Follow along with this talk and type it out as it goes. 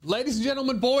Ladies and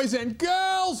gentlemen, boys and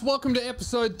girls, welcome to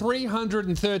episode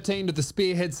 313 of the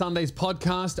Spearhead Sundays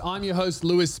podcast. I'm your host,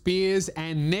 Lewis Spears,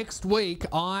 and next week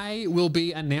I will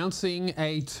be announcing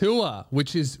a tour,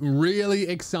 which is really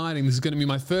exciting. This is going to be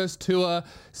my first tour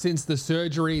since the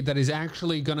surgery that is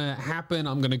actually going to happen.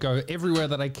 I'm going to go everywhere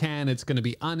that I can. It's going to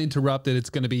be uninterrupted.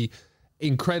 It's going to be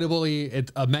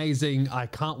it's amazing. I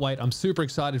can't wait. I'm super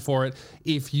excited for it.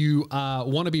 If you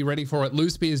want to be ready for it,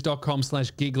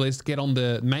 lewspears.com/gig list. Get on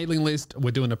the mailing list.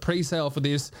 We're doing a pre-sale for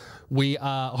this. We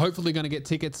are hopefully going to get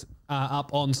tickets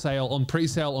up on sale, on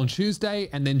pre-sale on Tuesday,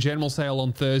 and then general sale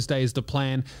on Thursday is the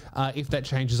plan. If that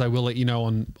changes, I will let you know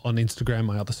on Instagram,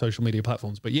 my other social media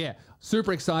platforms. But yeah,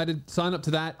 super excited. Sign up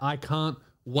to that. I can't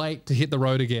wait to hit the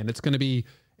road again. It's going to be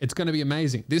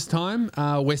amazing. This time,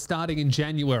 we're starting in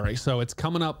January, so it's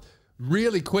coming up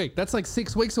really quick. That's like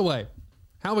 6 weeks away.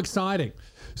 How exciting.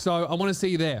 So I want to see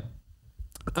you there.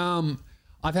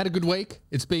 I've had a good week.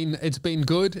 It's been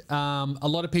good. A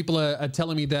lot of people are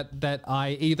telling me that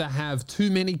I either have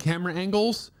too many camera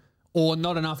angles or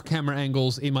not enough camera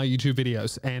angles in my YouTube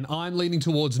videos, and I'm leaning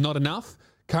towards not enough.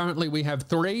 Currently, we have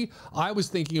 3. I was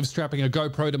thinking of strapping a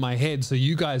GoPro to my head so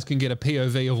you guys can get a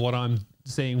POV of what I'm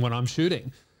seeing when I'm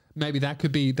shooting. Maybe that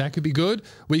could be good.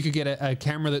 We could get a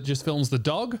camera that just films the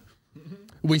dog.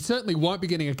 We certainly won't be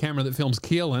getting a camera that films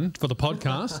Keelan for the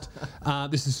podcast.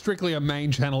 This is strictly a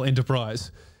main channel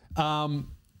enterprise. I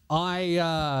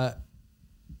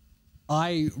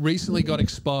recently got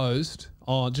exposed,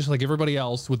 just like everybody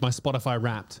else, with my Spotify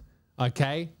Wrapped.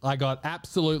 Okay, I got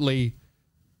absolutely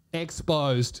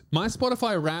exposed. My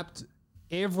Spotify Wrapped,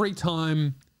 every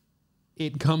time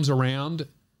it comes around,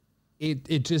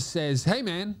 it just says, hey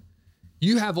man,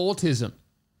 you have autism,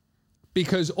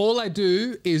 because all I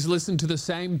do is listen to the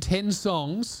same 10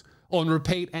 songs on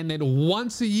repeat, and then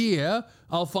once a year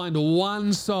I'll find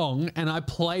one song and I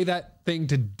play that thing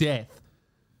to death.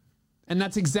 And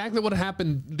that's exactly what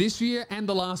happened this year and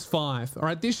the last 5. All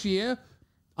right, this year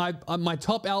my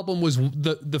top album was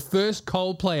the first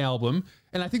Coldplay album,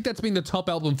 and I think that's been the top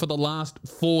album for the last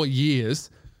 4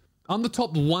 years. I'm the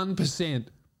top 1%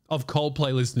 of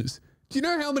Coldplay listeners. Do you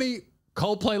know how many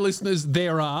Coldplay listeners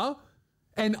there are?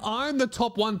 And I'm the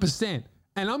top 1%.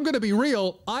 And I'm going to be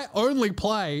real, I only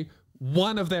play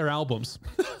one of their albums.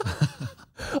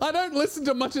 I don't listen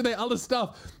to much of their other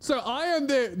stuff. So I am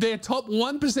their top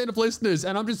 1% of listeners,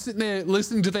 and I'm just sitting there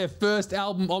listening to their first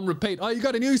album on repeat. Oh, you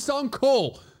got a new song?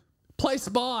 Cool. Play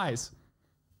Spies.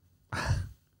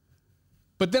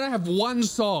 But then I have one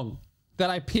song that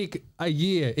I pick a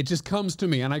year. It just comes to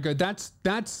me, and I go, that's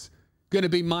going to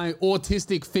be my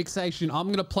autistic fixation. I'm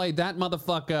going to play that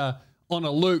motherfucker on a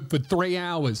loop for 3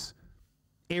 hours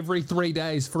every 3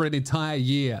 days for an entire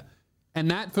year.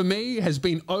 And that, for me, has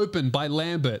been opened by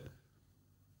Lambert.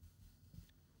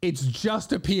 It's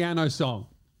just a piano song.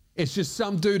 It's just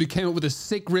some dude who came up with a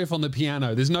sick riff on the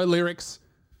piano. There's no lyrics.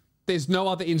 There's no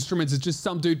other instruments. It's just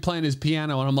some dude playing his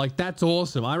piano. And I'm like, that's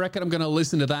awesome. I reckon I'm going to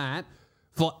listen to that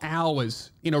for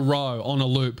hours in a row on a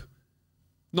loop.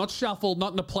 Not shuffled,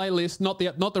 not in a playlist, not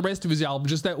the rest of his album,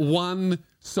 just that one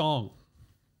song.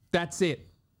 That's it.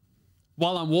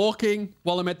 While I'm walking,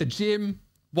 while I'm at the gym,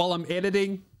 while I'm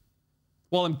editing,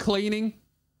 while I'm cleaning,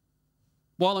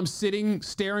 while I'm sitting,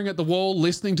 staring at the wall,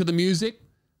 listening to the music.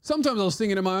 Sometimes I'll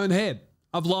sing it in my own head.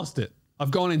 I've lost it.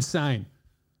 I've gone insane.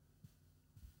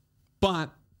 But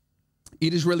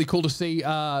it is really cool to see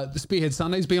the Spearhead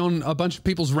Sundays be on a bunch of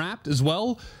people's Wrapped as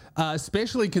well,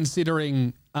 especially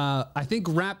considering I think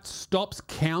Wrapped stops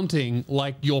counting,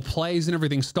 like your plays and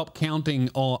everything stop counting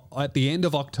at the end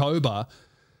of October.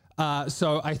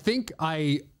 So I think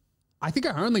I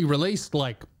only released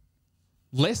like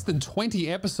less than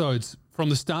 20 episodes from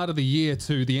the start of the year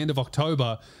to the end of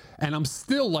October, and I'm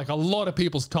still like a lot of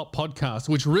people's top podcast,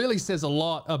 which really says a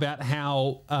lot about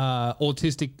how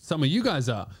autistic some of you guys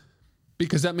are.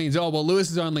 Because that means, Lewis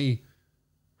has only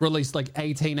released like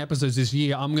 18 episodes this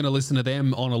year. I'm going to listen to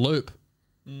them on a loop.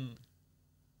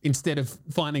 Instead of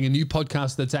finding a new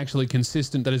podcast that's actually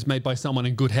consistent, that is made by someone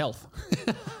in good health.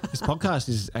 This podcast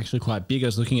is actually quite big. I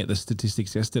was looking at the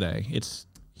statistics yesterday. It's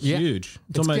huge.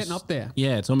 It's almost getting up there.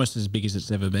 Yeah, it's almost as big as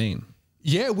it's ever been.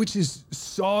 Yeah, which is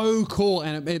so cool,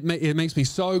 and it makes me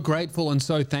so grateful and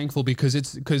so thankful, because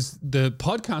the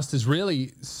podcast has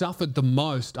really suffered the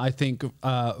most, I think,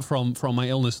 from my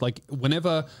illness. Like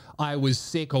whenever I was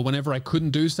sick or whenever I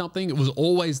couldn't do something, it was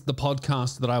always the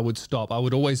podcast that I would stop. I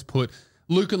would always put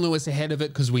Luke and Lewis ahead of it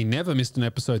because we never missed an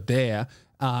episode there,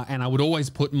 and I would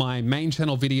always put my main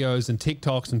channel videos and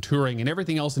TikToks and touring and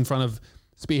everything else in front of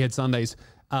Spearhead Sundays,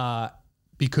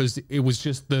 because it was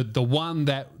just the one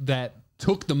that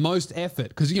took the most effort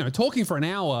because, talking for an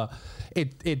hour,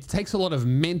 it takes a lot of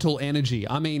mental energy.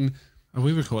 I mean, Are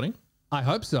we recording? I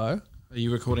hope so. Are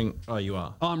you recording? Oh, you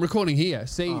are. Oh, I'm recording here.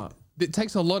 See, it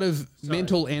takes a lot of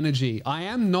mental energy. I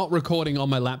am not recording on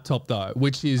my laptop though,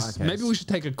 which is maybe we should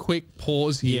take a quick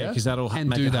pause here. Yeah, because that'll and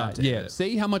make do it that. hard to Yeah, edit.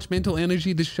 see how much mental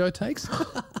energy this show takes.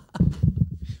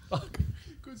 Fuck,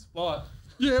 good spot.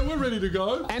 Yeah, we're ready to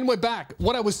go. And we're back.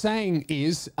 What I was saying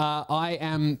is I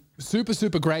am super,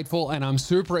 super grateful and I'm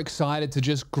super excited to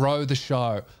just grow the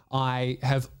show. I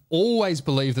have always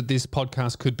believed that this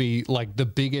podcast could be like the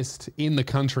biggest in the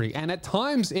country. And at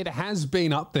times it has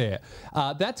been up there.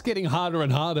 That's getting harder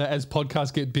and harder as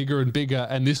podcasts get bigger and bigger.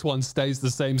 And this one stays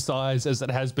the same size as it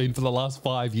has been for the last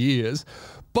 5 years.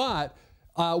 But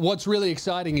what's really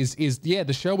exciting is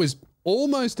the show is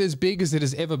almost as big as it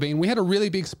has ever been. We had a really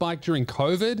big spike during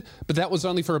COVID, but that was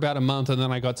only for about a month and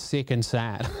then I got sick and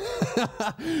sad.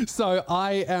 So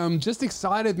I am just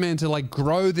excited, man, to like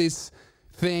grow this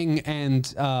thing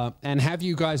and have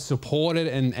you guys support it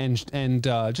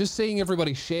and just seeing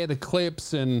everybody share the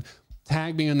clips and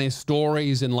tag me in their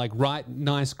stories and like write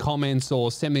nice comments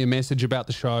or send me a message about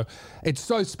the show. It's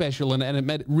so special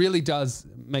and it really does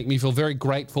make me feel very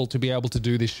grateful to be able to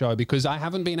do this show because I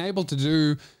haven't been able to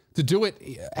do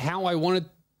it how I want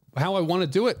to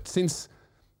do it since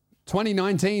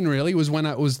 2019 really was when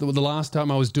it was the last time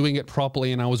I was doing it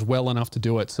properly and I was well enough to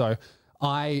do it. So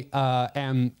I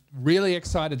am really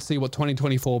excited to see what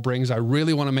 2024 brings. I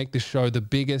really want to make this show the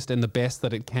biggest and the best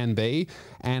that it can be.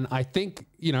 And I think,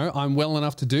 I'm well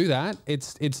enough to do that.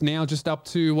 It's now just up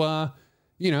to,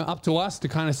 up to us to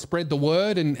kind of spread the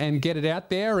word and get it out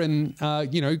there. And,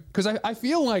 because I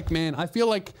feel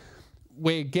like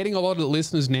we're getting a lot of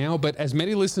listeners now, but as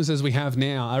many listeners as we have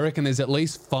now, I reckon there's at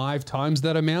least 5 times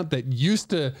that amount that used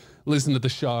to listen to the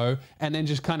show and then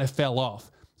just kind of fell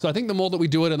off. So I think the more that we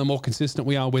do it and the more consistent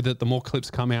we are with it, the more clips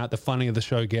come out, the funnier the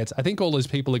show gets. I think all those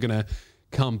people are going to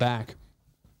come back.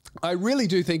 I really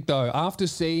do think, though, after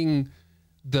seeing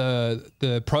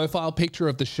the profile picture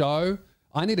of the show,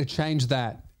 I need to change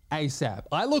that ASAP.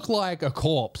 I look like a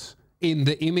corpse in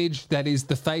the image that is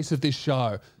the face of this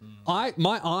show.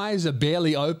 My eyes are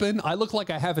barely open. I look like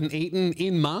I haven't eaten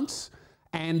in months.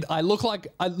 And I look like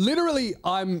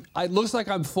it looks like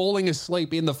I'm falling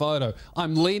asleep in the photo.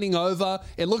 I'm leaning over.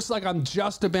 It looks like I'm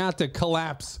just about to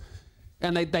collapse.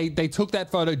 And they took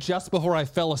that photo just before I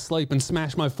fell asleep and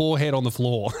smashed my forehead on the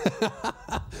floor.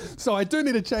 So I do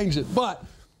need to change it, but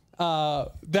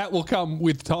that will come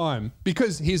with time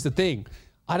because here's the thing.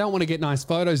 I don't want to get nice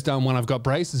photos done when I've got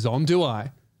braces on, do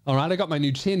I? All right, I got my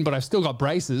new chin, but I've still got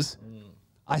braces.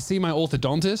 I see my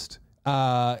orthodontist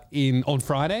on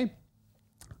Friday.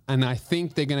 And I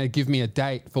think they're going to give me a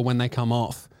date for when they come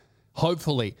off.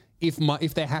 Hopefully,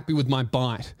 if they're happy with my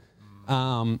bite,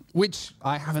 which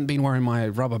I haven't been wearing my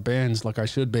rubber bands like I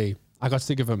should be. I got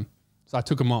sick of them, so I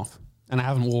took them off, and I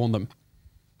haven't worn them.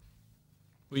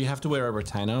 Will you have to wear a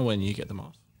retainer when you get them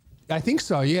off? I think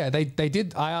so, yeah. They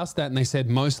did. I asked that, and they said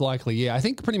most likely, yeah. I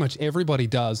think pretty much everybody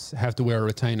does have to wear a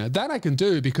retainer. That I can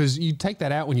do because you take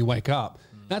that out when you wake up.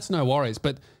 That's no worries,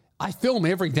 but I film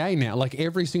every day now, like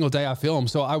every single day I film.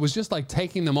 So I was just like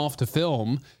taking them off to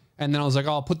film. And then I was like,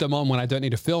 I'll put them on when I don't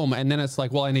need to film. And then it's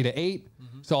like, well, I need to eat.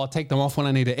 So I'll take them off when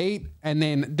I need to eat. And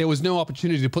then there was no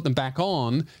opportunity to put them back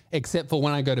on except for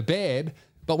when I go to bed.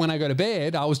 But when I go to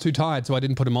bed, I was too tired. So I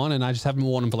didn't put them on and I just haven't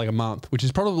worn them for like a month, which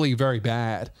is probably very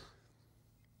bad.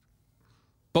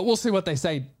 But we'll see what they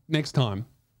say next time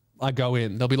I go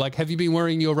in. They'll be like, have you been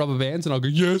wearing your rubber bands? And I'll go,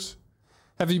 yes.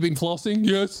 Have you been flossing?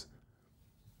 Yes.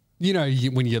 You know,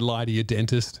 when you lie to your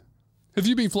dentist, have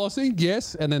you been flossing?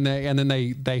 Yes. And then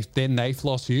they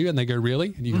floss you and they go,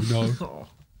 really? And you go, no.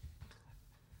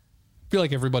 I feel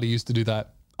like everybody used to do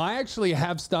that. I actually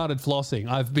have started flossing.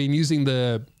 I've been using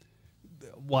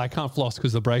I can't floss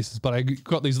because of the braces, but I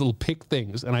got these little pick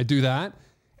things and I do that.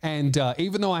 And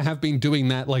even though I have been doing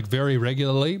that like very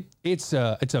regularly, it's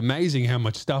amazing how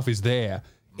much stuff is there,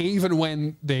 even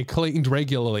when they're cleaned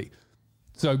regularly.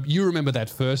 So you remember that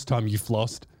first time you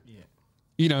flossed?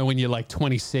 You know, when you're like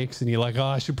 26 and you're like, oh,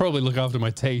 I should probably look after my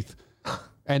teeth.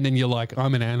 And then you're like,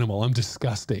 I'm an animal. I'm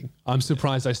disgusting. I'm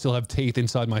surprised I still have teeth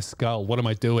inside my skull. What am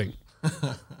I doing?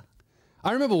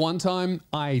 I remember one time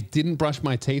I didn't brush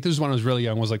my teeth. This was when I was really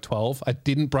young. I was like 12. I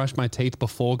didn't brush my teeth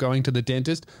before going to the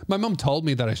dentist. My mom told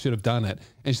me that I should have done it.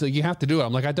 And she's like, you have to do it.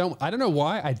 I'm like, I don't know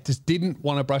why. I just didn't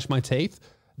want to brush my teeth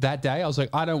that day. I was like,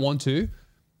 I don't want to.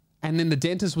 And then the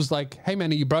dentist was like, hey,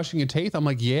 man, are you brushing your teeth? I'm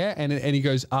like, yeah. And he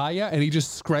goes, are you? And he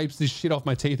just scrapes this shit off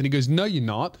my teeth. And he goes, no, you're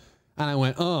not. And I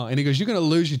went, oh. And he goes, you're going to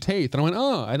lose your teeth. And I went,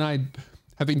 oh. And I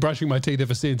have been brushing my teeth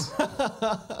ever since.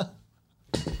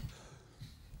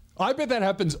 I bet that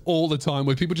happens all the time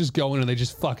where people just go in and they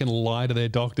just fucking lie to their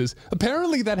doctors.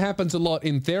 Apparently that happens a lot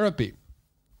in therapy.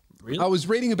 Really? I was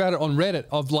reading about it on Reddit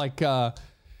of like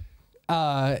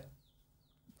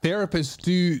therapists,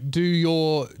 do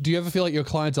you ever feel like your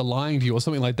clients are lying to you or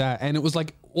something like that? And it was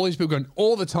like all these people going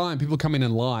all the time, people come in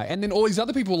and lie. And then all these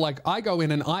other people like, I go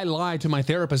in and I lie to my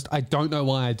therapist. I don't know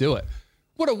why I do it.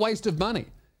 What a waste of money.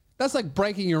 That's like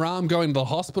breaking your arm, going to the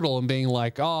hospital and being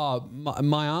like, oh,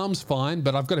 my arm's fine,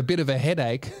 but I've got a bit of a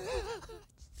headache.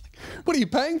 What are you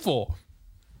paying for?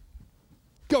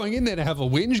 Going in there to have a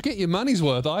whinge, get your money's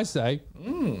worth, I say.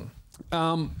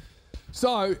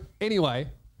 So anyway,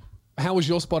 how was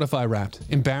your Spotify Wrapped?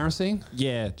 Embarrassing?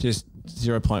 Yeah, just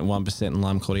 0.1% in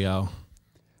Lime Cordiale.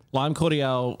 Lime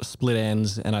Cordiale, Split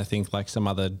Ends, and I think like some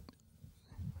other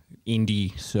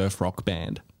indie surf rock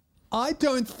band. I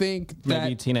don't think that...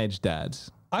 Maybe Teenage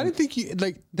Dads. I don't think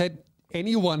that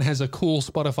anyone has a cool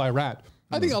Spotify Wrapped.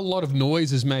 I think a lot of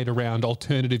noise is made around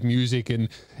alternative music and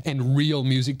real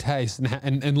music taste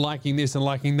and liking this and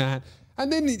liking that.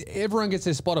 And then everyone gets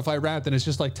their Spotify Wrapped and it's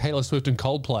just like Taylor Swift and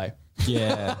Coldplay.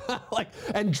 Yeah.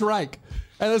 And Drake.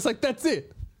 And it's like, that's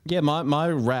it. Yeah, my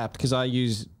Wrapped, because I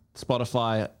use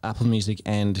Spotify, Apple Music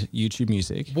and YouTube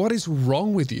Music. What is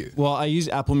wrong with you? Well, I use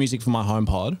Apple Music for my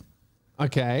HomePod.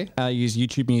 Okay. I use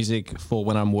YouTube Music for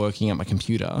when I'm working at my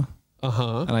computer.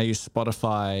 Uh-huh. And I use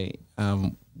Spotify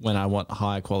when I want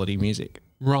high quality music.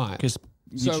 Right. Because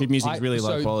YouTube Music is really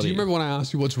low quality. Do you remember when I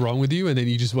asked you what's wrong with you, and then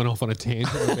you just went off on a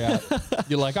tangent about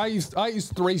you're like, I use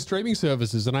 3 streaming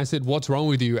services, and I said, what's wrong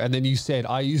with you? And then you said,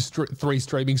 I use 3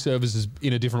 streaming services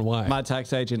in a different way. My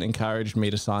tax agent encouraged me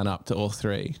to sign up to all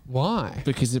 3. Why?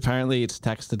 Because apparently it's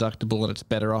tax deductible and it's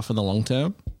better off in the long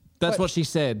term. That's what she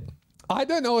said. I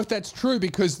don't know if that's true,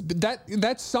 because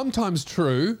that's sometimes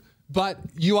true, but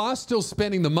you are still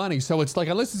spending the money. So it's like,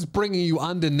 unless it's bringing you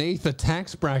underneath the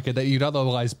tax bracket that you'd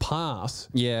otherwise pass.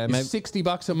 Yeah. Is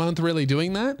 $60 a month really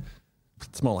doing that?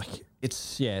 It's more like,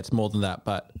 it's more than that,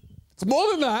 but. It's more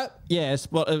than that. Yeah,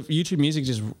 YouTube Music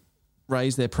just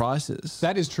raised their prices.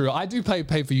 That is true. I do pay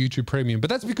for YouTube Premium, but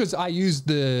that's because I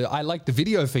like the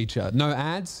video feature. No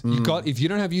ads. If you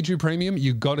don't have YouTube Premium,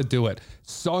 you got to do it.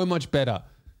 So much better.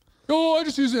 Oh, I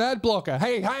just use an ad blocker.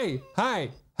 Hey.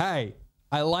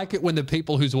 I like it when the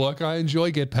people whose work I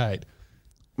enjoy get paid.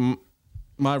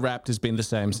 My Wrapped has been the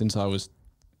same since I was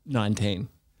 19.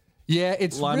 Yeah,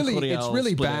 it's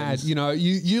really bad. Ends. You know,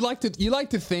 you like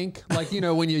to think like, you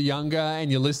know, when you're younger and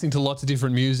you're listening to lots of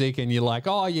different music and you're like,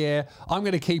 oh yeah, I'm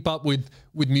going to keep up with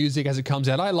music as it comes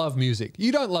out. I love music.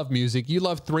 You don't love music. You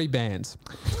love 3 bands.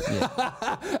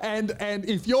 Yeah. and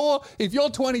if you're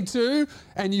 22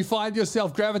 and you find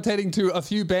yourself gravitating to a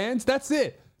few bands, that's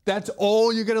it. That's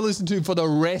all you're going to listen to for the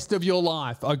rest of your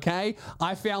life, okay?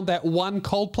 I found that one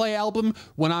Coldplay album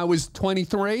when I was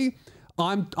 23.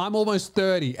 I'm almost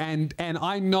 30, and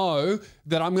I know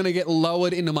that I'm going to get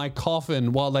lowered into my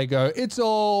coffin while they go, it's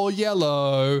all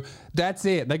yellow. That's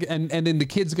it. And then the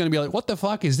kids are going to be like, what the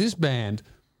fuck is this band?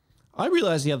 I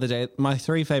realized the other day my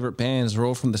 3 favorite bands are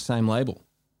all from the same label.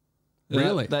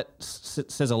 Really? That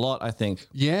says a lot, I think.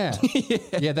 Yeah.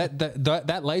 Yeah,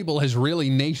 that label has really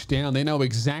niched down. They know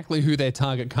exactly who their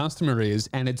target customer is,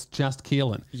 and it's just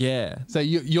Keelan. Yeah. So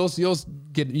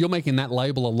you're making that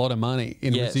label a lot of money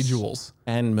in residuals.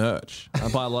 And merch. I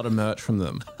buy a lot of merch from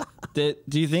them. Do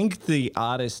you think the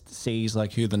artist sees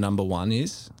like who the number 1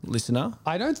 is, listener?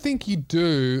 I don't think you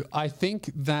do. I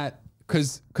think that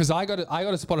because I got a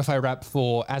Spotify Wrapped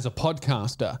as a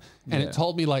podcaster, and it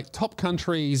told me like top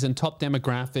countries and top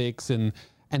demographics and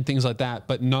things like that.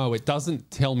 But no, it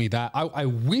doesn't tell me that. I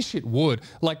wish it would.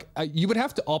 Like you would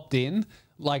have to opt in,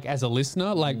 like as a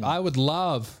listener. Like I would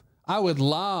love for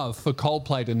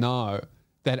Coldplay to know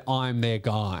that I'm their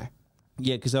guy.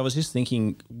 Yeah, because I was just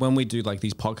thinking when we do like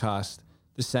these podcasts,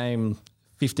 the same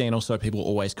 15 or so people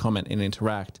always comment and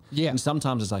interact. Yeah, and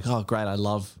sometimes it's like, oh great, I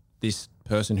love this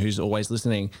person who's always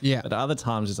listening. Yeah. But other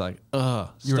times it's like,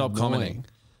 stop commenting.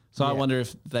 So I wonder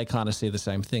if they kind of see the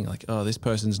same thing. Like, oh, this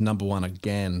person's number 1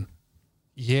 again.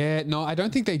 Yeah, no, I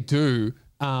don't think they do.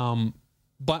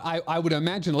 But I would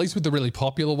imagine, at least with the really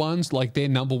popular ones, like their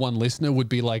number 1 listener would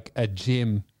be like a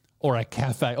gym or a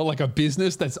cafe or like a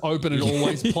business that's open and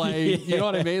always playing. You know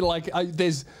what I mean? Like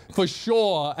there's for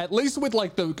sure, at least with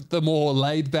like the more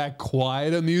laid back,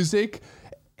 quieter music,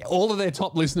 all of their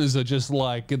top listeners are just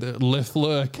like the Le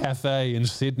Fleur Cafe in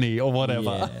Sydney or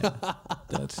whatever. Yeah,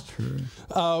 that's true.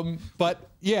 But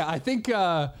yeah, I think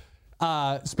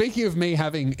speaking of me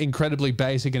having incredibly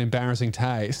basic and embarrassing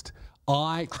taste,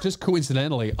 I just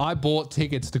coincidentally, I bought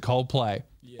tickets to Coldplay.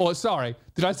 Yeah. Or sorry,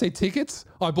 did I say tickets?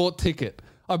 I bought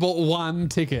 1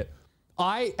 ticket.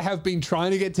 I have been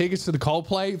trying to get tickets to the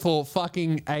Coldplay for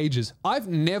fucking ages. I've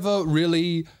never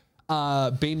really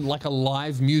been like a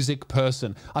live music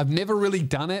person. I've never really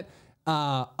done it.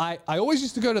 I always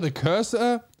used to go to the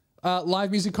Cursor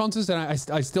live music concerts, and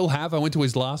I still have. I went to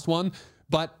his last one.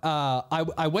 But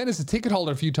I went as a ticket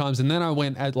holder a few times, and then I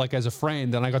went as a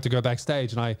friend, and I got to go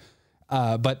backstage. And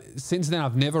but since then,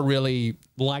 I've never really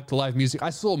liked live music.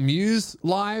 I saw Muse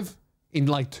live in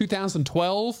like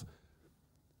 2012.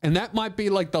 And that might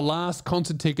be like the last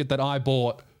concert ticket that I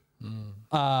bought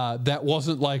that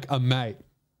wasn't like a mate.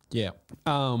 Yeah.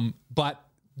 But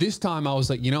this time I was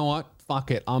like, you know what? Fuck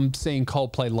it. I'm seeing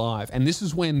Coldplay live. And this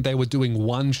is when they were doing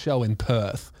one show in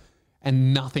Perth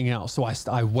and nothing else. So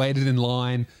I waited in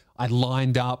line. I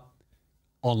lined up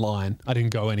online. I didn't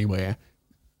go anywhere.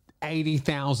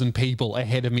 80,000 people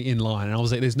ahead of me in line. And I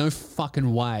was like, there's no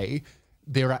fucking way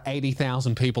there are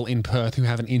 80,000 people in Perth who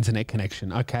have an internet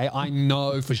connection, okay? I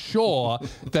know for sure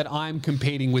that I'm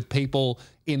competing with people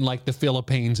in like the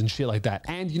Philippines and shit like that.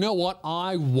 And you know what?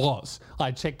 I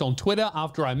checked on Twitter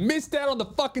after I missed out on the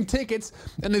fucking tickets,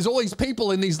 and there's all these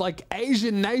people in these like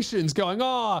Asian nations going,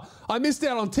 oh, I missed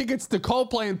out on tickets to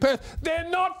Coldplay in Perth. They're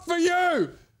not for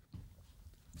you.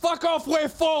 Fuck off, we're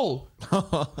full.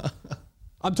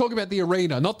 I'm talking about the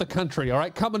arena, not the country, all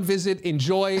right? Come and visit,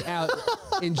 enjoy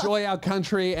our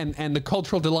country and the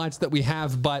cultural delights that we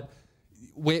have, but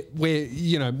we're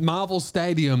you know, Marvel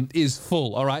Stadium is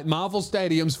full, all right? Marvel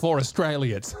Stadium's for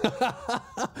Australians.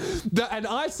 And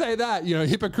I say that, you know,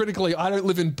 hypocritically, I don't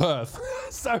live in Perth.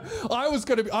 So I was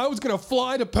gonna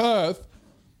fly to Perth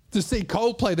to see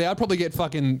Coldplay there. I'd probably get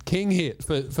fucking king hit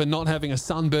for not having a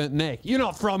sunburnt neck. You're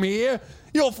not from here.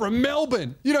 You're from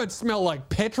Melbourne. You don't smell like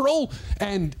petrol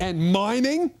and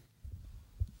mining.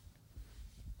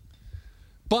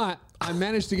 But I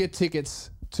managed to get tickets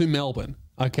to Melbourne.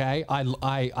 Okay,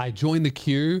 I joined the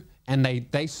queue, and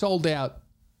they sold out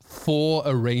 4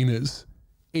 arenas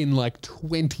in like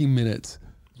 20 minutes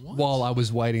while I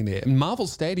was waiting there. And Marvel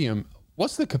Stadium,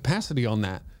 what's the capacity on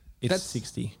that? That's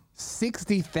 60.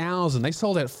 60,000. They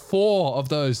sold out 4 of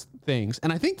those things.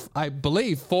 And I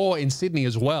believe 4 in Sydney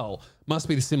as well must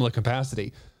be the similar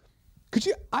capacity.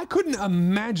 I couldn't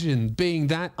imagine being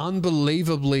that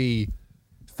unbelievably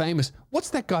famous. What's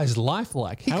that guy's life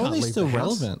like? How are they still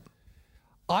relevant?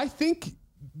 I think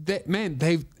that, man,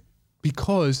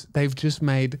 because they've just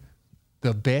made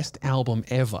the best album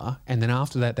ever. And then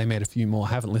after that, they made a few more.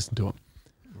 I haven't listened to them.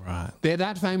 Right. They're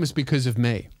that famous because of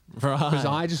me. Right. Because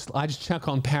I just chuck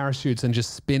on parachutes and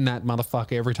just spin that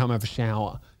motherfucker every time I have a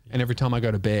shower and every time I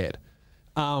go to bed.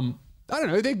 I don't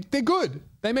know. They're good.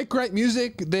 They make great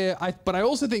music. But I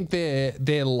also think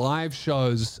their live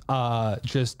shows are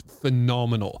just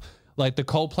phenomenal. Like the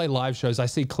Coldplay live shows, I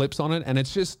see clips on it, and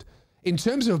it's just, in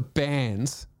terms of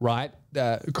bands, right?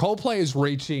 Coldplay is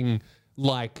reaching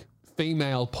like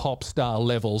female pop star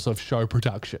levels of show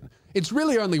production. It's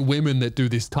really only women that do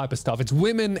this type of stuff. It's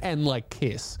women and like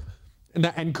Kiss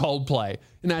and Coldplay,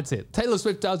 and that's it. Taylor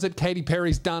Swift does it. Katy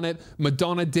Perry's done it.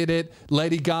 Madonna did it.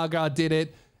 Lady Gaga did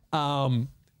it.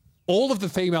 All of the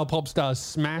female pop stars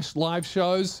smash live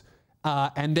shows,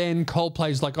 and then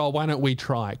Coldplay's like, oh, why don't we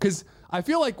try? Because I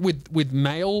feel like with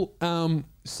male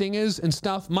singers and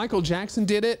stuff, Michael Jackson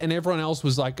did it, and everyone else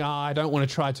was like, I don't want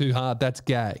to try too hard. That's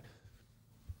gay.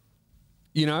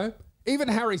 You know? Even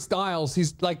Harry Styles,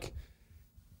 he's like,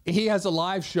 he has a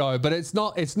live show, but it's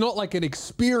not like an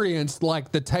experience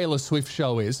like the Taylor Swift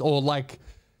show is, or like,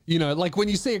 you know, like when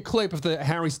you see a clip of the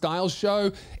Harry Styles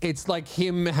show, it's like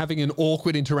him having an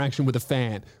awkward interaction with a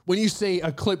fan. When you see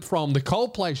a clip from the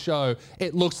Coldplay show,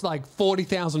 it looks like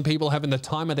 40,000 people having the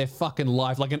time of their fucking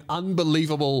life, like an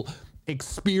unbelievable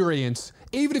experience.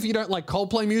 Even if you don't like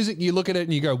Coldplay music, you look at it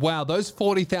and you go, wow, those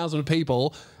 40,000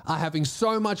 people are having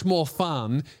so much more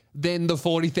fun than the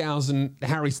 40,000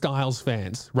 Harry Styles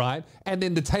fans, right? And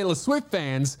then the Taylor Swift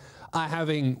fans are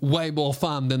having way more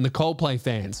fun than the Coldplay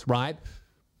fans, right?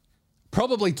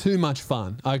 Probably too much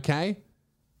fun, okay?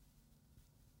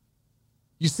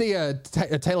 You see a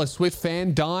Taylor Swift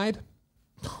fan died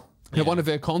at one of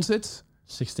her concerts?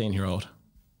 16-year-old.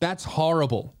 That's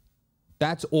horrible.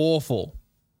 That's awful.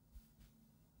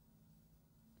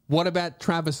 What about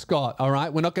Travis Scott, all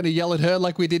right? We're not going to yell at her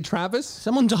like we did Travis.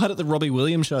 Someone died at the Robbie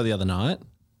Williams show the other night.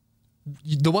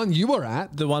 The one you were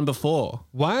at? The one before.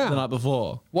 Wow. The night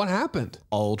before. What happened?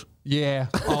 Old. Yeah,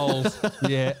 old.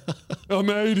 Yeah. I'm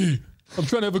 80. I'm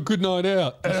trying to have a good night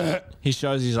out. He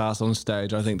shows his ass on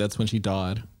stage. I think that's when she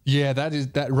died. Yeah,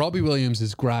 that Robbie Williams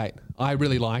is great. I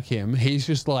really like him. He's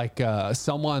just like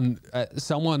someone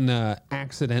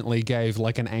accidentally gave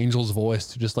like an angel's voice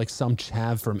to just like some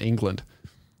chav from England.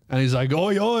 And he's like,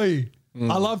 oi, oi,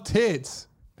 I love tits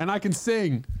and I can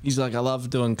sing. He's like, I love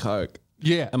doing coke.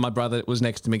 Yeah. And my brother was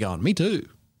next to me going, me too.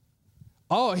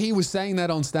 Oh, he was saying that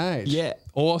on stage. Yeah.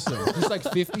 Awesome. He's like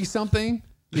 50 something.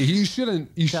 Yeah, you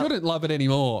shouldn't love it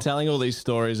anymore. Telling all these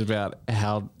stories about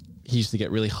how he used to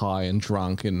get really high and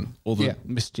drunk and all the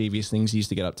mischievous things he used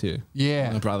to get up to.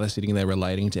 Yeah. My brother sitting there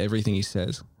relating to everything he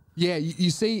says. Yeah,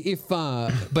 you see if,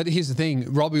 but here's the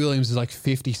thing, Robbie Williams is like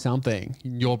 50 something.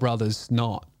 Your brother's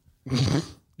not.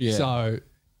 Yeah. So,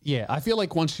 yeah, I feel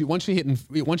like once you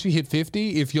hit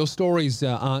 50, if your stories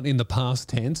aren't in the past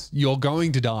tense, you're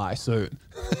going to die soon.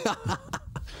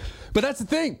 But that's the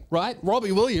thing, right?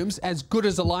 Robbie Williams, as good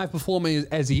as a live performer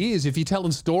as he is, if you're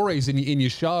telling stories in your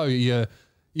show,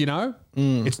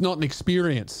 it's not an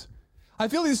experience. I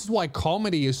feel this is why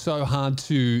comedy is so hard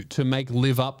to make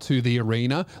live up to the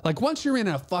arena. Like once you're in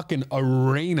a fucking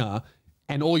arena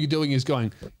and all you're doing is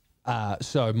going,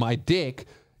 so my dick,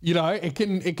 it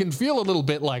can feel a little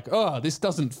bit like, oh, this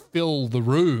doesn't fill the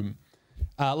room.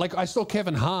 Like I saw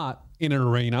Kevin Hart in an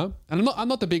arena, and I'm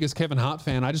not the biggest Kevin Hart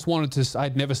fan. I just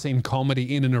I'd never seen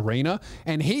comedy in an arena,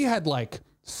 and he had like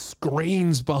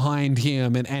screens behind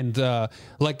him and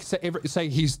like say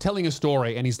he's telling a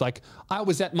story and he's like, I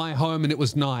was at my home and it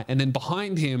was night, and then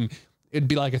behind him it'd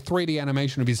be like a 3D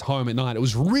animation of his home at night. It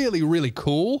was really, really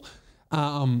cool.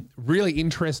 Really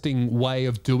interesting way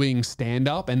of doing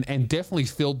stand-up and definitely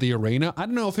filled the arena. I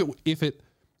don't know if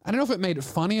it made it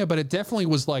funnier, but it definitely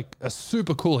was like a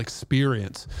super cool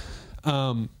experience.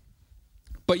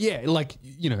 But yeah, like,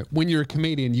 when you're a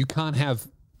comedian, you can't have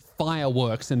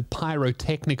fireworks and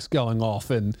pyrotechnics going off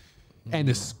and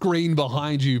a screen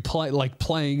behind you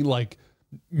playing like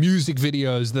music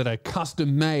videos that are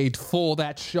custom made for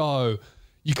that show.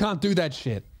 You can't do that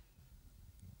shit.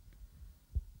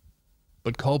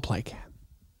 But Coldplay can.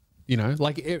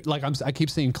 I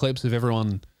keep seeing clips of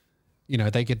everyone,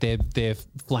 they get their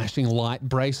flashing light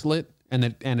bracelet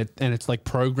and it's like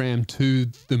programmed to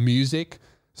the music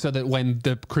so that when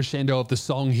the crescendo of the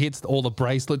song hits, all the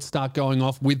bracelets start going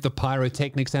off with the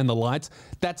pyrotechnics and the lights.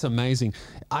 That's amazing.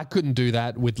 I couldn't do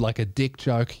that with like a dick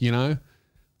joke,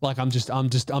 Like I'm just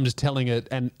telling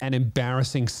an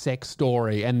embarrassing sex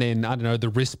story, and then I don't know, the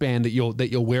wristband that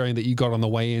you're wearing that you got on the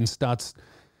way in starts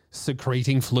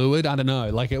secreting fluid. I don't know,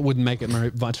 like it wouldn't make it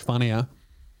much funnier.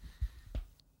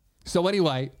 So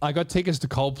anyway, I got tickets to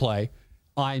Coldplay.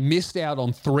 I missed out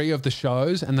on 3 of the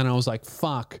shows, and then I was like,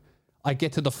 fuck. I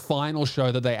get to the final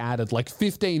show that they added, like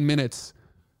 15 minutes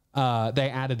they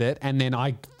added it, and then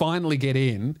I finally get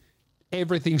in.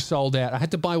 Everything's sold out. I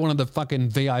had to buy one of the fucking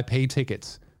VIP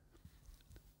tickets.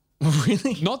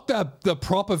 Really? Not the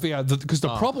proper VIP, because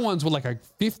the proper ones were like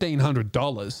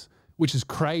 $1,500, which is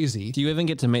crazy. Do you even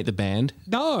get to meet the band?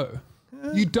 No,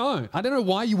 you don't. I don't know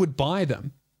why you would buy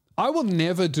them. I will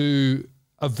never do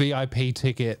a VIP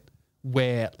ticket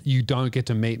where you don't get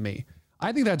to meet me.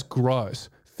 I think that's gross.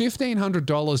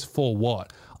 $1,500 for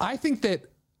what? I think that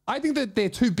they're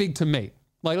too big to meet.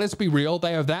 Like, let's be real.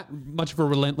 They have that much of a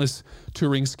relentless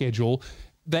touring schedule.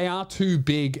 They are too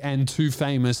big and too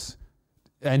famous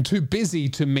and too busy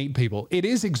to meet people. It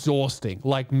is exhausting.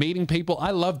 Like meeting people, I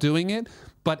love doing it,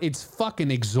 but it's fucking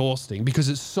exhausting because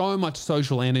it's so much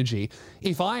social energy.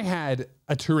 If I had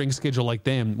a touring schedule like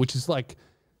them, which is like,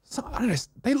 I don't know,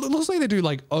 it looks like they do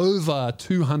like over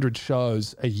 200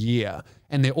 shows a year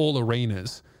and they're all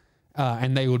arenas,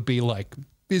 and they would be like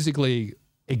physically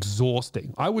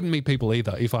exhausting. I wouldn't meet people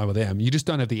either if I were them. You just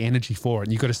don't have the energy for it,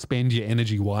 and you've got to spend your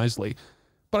energy wisely.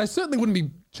 But I certainly wouldn't be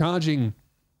charging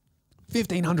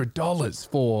 $1,500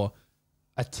 for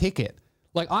a ticket.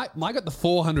 Like I got the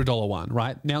 $400 one,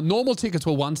 right? Now normal tickets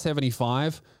were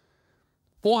 $175.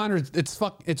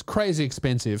 $400, it's crazy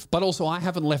expensive. But also I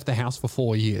haven't left the house for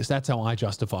 4 years. That's how I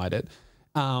justified it.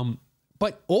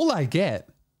 But all I get,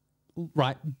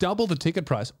 right, double the ticket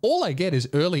price. All I get is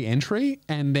early entry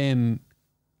and then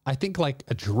I think like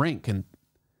a drink and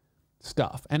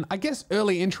stuff. And I guess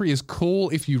early entry is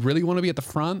cool if you really want to be at the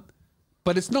front,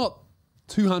 but it's not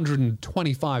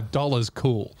 $225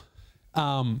 cool.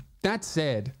 That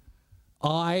said,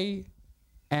 I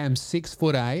am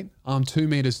 6'8". I'm 2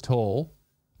 meters tall.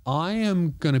 I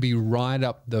am going to be right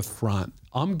up the front.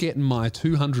 I'm getting my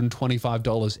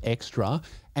 $225 extra.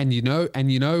 And you know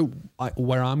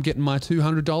where I'm getting my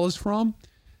 $200 from?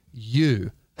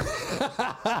 You.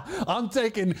 I'm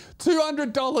taking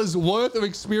 $200 worth of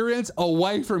experience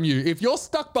away from you. If you're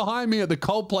stuck behind me at the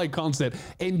Coldplay concert,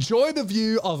 enjoy the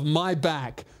view of my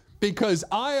back because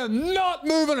I am not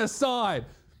moving aside.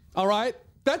 All right?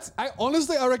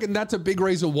 Honestly, I reckon that's a big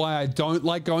reason why I don't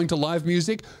like going to live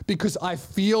music, because I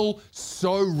feel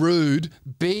so rude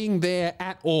being there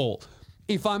at all.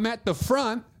 If I'm at the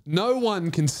front, No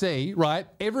one can see, right?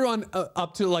 Everyone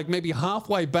up to like maybe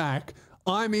halfway back,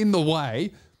 I'm in the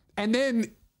way. And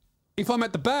then if I'm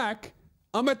at the back,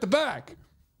 I'm at the back.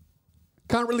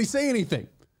 Can't really see anything.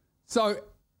 So,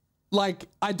 like,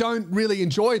 I don't really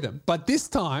enjoy them. But this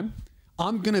time,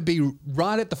 I'm going to be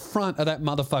right at the front of that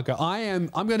motherfucker.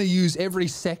 I'm going to use every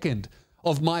second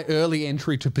of my early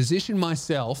entry to position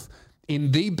myself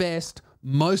in the best,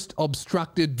 most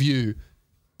obstructed view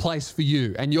place for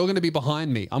you. And you're going to be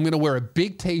behind me. I'm going to wear a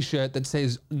big t-shirt that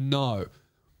says no.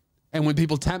 And when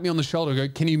people tap me on the shoulder, go,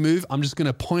 can you move? I'm just going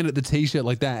to point at the t-shirt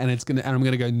like that, and I'm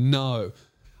going to go no.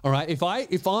 All right. If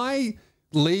I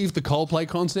leave the Coldplay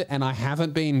concert and I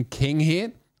haven't been king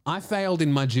here, I failed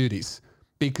in my duties,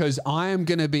 because I am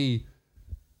going to be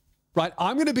right.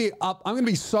 I'm going to be up. I'm going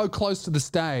to be so close to the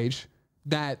stage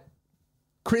that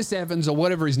Chris Evans, or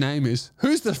whatever his name is,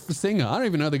 who's the singer? I don't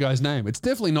even know the guy's name. It's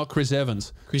definitely not Chris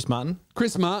Evans. Chris Martin.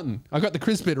 Chris Martin. I got the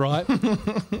Chris bit right.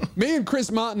 Me and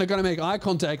Chris Martin are going to make eye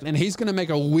contact, and he's going to make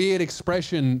a weird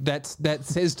expression that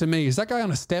says to me, is that guy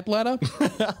on a stepladder?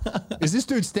 Is this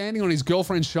dude standing on his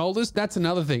girlfriend's shoulders? That's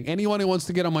another thing. Anyone who wants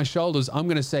to get on my shoulders, I'm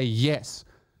going to say yes.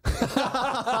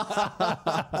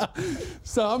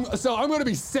 So I'm going to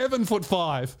be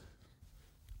 7'5".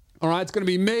 All right, it's going to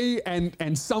be me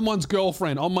and someone's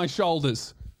girlfriend on my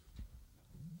shoulders.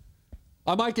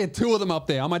 I might get two of them up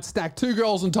there. I might stack two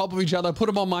girls on top of each other, put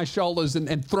them on my shoulders,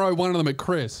 and throw one of them at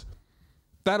Chris.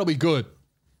 That'll be good.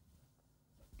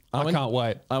 I can't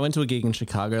wait. I went to a gig in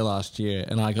Chicago last year,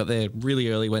 and I got there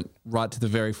really early, went right to the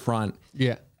very front.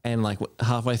 Yeah. And like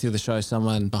halfway through the show,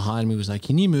 someone behind me was like,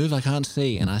 can you move? I can't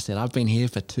see. And I said, I've been here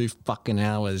for 2 fucking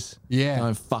hours. Yeah.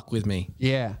 Don't fuck with me.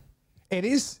 Yeah. It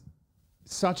is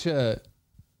such a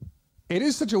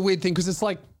weird thing, because it's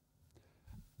like,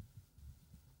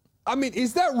 I mean,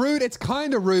 is that rude? It's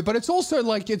kind of rude, but it's also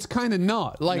like, it's kind of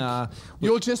not. Like, nah,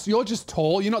 you're just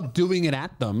tall. You're not doing it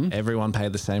at them. Everyone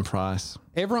paid the same price.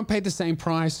 Everyone paid the same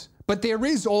price. But there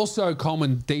is also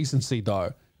common decency,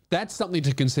 though. That's something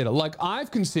to consider. Like,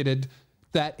 I've considered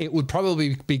that it would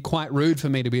probably be quite rude for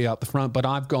me to be up the front, but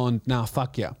I've gone, nah,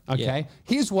 fuck yeah. Okay. Yeah.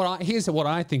 Here's what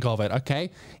I think of it.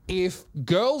 Okay. If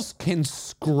girls can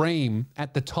scream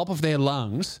at the top of their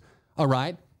lungs, all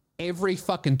right, every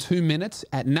fucking 2 minutes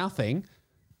at nothing,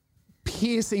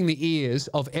 piercing the ears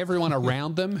of everyone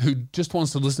around them who just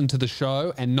wants to listen to the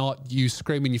show and not you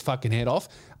screaming your fucking head off,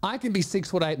 I can be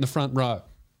 6'8" in the front row.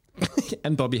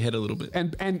 And bob your head a little bit.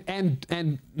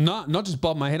 And not just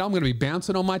bob my head. I'm going to be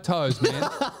bouncing on my toes, man.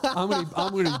 I'm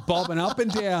going to be bobbing up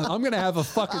and down. I'm going to have a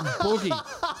fucking boogie.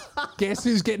 Guess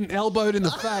who's getting elbowed in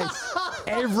the face?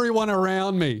 Everyone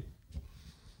around me.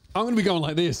 I'm going to be going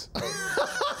like this.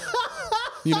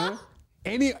 You know?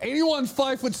 Anyone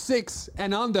 5'6"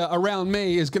 and under around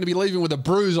me is going to be leaving with a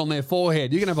bruise on their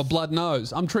forehead. You're going to have a blood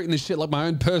nose. I'm treating this shit like my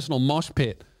own personal mosh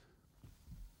pit.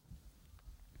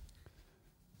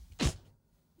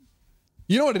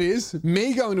 You know what it is?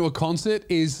 Me going to a concert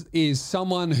is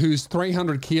someone who's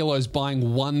 300 kilos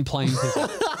buying one plane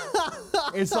ticket.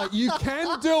 It's like, you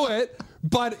can do it,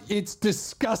 but it's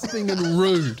disgusting and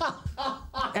rude.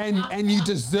 And you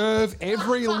deserve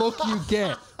every look you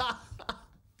get.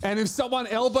 And if someone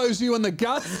elbows you in the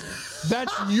guts,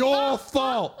 that's your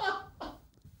fault.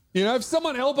 You know, if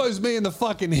someone elbows me in the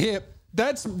fucking hip,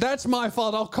 that's my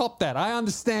fault. I'll cop that. I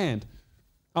understand.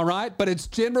 All right, but it's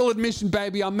general admission,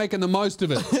 baby. I'm making the most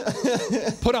of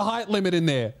it. Put a height limit in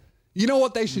there. You know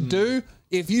what they should do?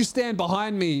 If you stand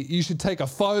behind me, you should take a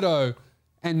photo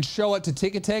and show it to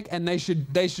Ticketek, and they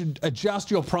should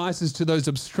adjust your prices to those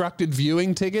obstructed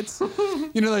viewing tickets.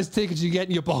 You know those tickets you get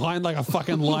and you're behind like a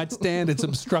fucking light stand, it's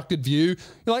obstructed view.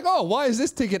 You're like, oh, why is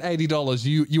this ticket $80?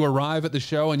 You arrive at the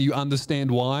show and you understand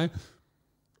why.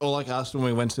 Or like us when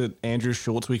we went to Andrew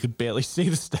Schultz, we could barely see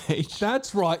the stage.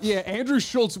 That's right. Yeah, Andrew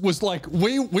Schultz was like,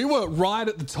 we were right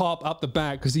at the top up the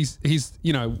back, because he's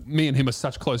you know, me and him are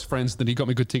such close friends that he got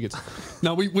me good tickets.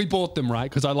 No, we bought them, right?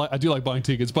 Because I do like buying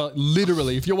tickets. But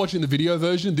literally, if you're watching the video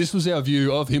version, this was our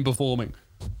view of him performing.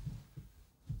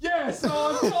 Yes!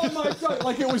 Oh my God.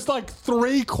 Like, it was like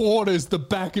 3/4 the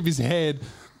back of his head.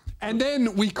 And then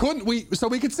so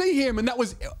we could see him, and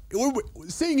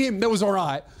seeing him, that was all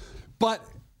right. But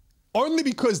only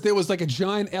because there was like a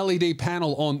giant LED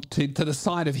panel on to the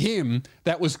side of him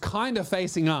that was kind of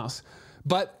facing us.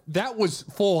 But that was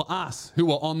for us who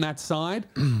were on that side.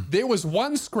 There was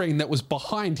one screen that was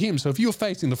behind him. So if you were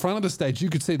facing the front of the stage, you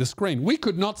could see the screen. We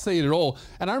could not see it at all.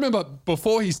 And I remember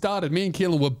before he started, me and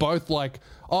Keelan were both like,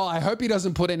 oh, I hope he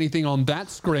doesn't put anything on that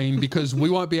screen because we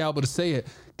won't be able to see it.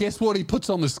 Guess what he puts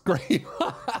on the screen?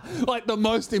 Like the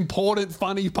most important,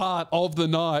 funny part of the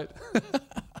night.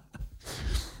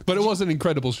 But it was an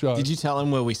incredible show. Did you tell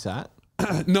him where we sat?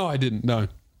 No, I didn't. No.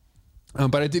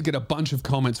 But I did get a bunch of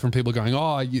comments from people going,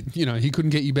 oh, you know, he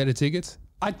couldn't get you better tickets.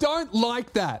 I don't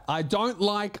like that. I don't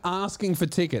like asking for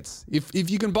tickets. If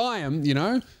you can buy them, you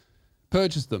know,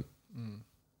 purchase them.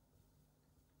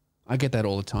 I get that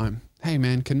all the time. Hey,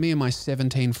 man, can me and my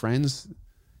 17 friends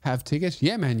have tickets?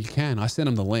 Yeah, man, you can. I sent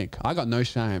them the link. I got no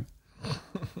shame.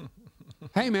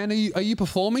 Hey, man, are you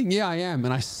performing? Yeah, I am.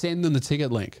 And I send them the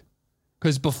ticket link.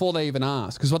 Because before they even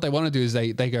ask, because what they want to do is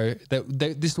they go,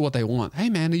 this is what they want. Hey,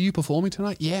 man, are you performing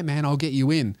tonight? Yeah, man, I'll get you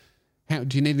in.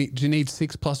 Do you need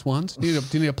 6 plus 1s? Do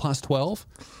you need a plus 12?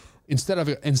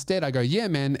 Instead, I go, yeah,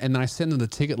 man, and then I send them the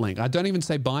ticket link. I don't even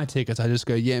say buy tickets. I just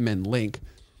go, yeah, man, link.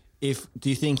 Do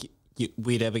you think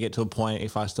we'd ever get to a point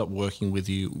if I stopped working with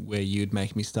you where you'd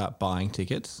make me start buying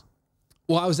tickets?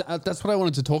 Well, that's what I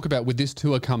wanted to talk about with this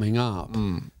tour coming up.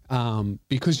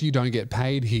 Because you don't get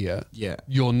paid here,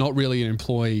 you're not really an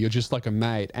employee. You're just like a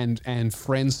mate, and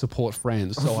friends support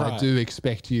friends. So right. I do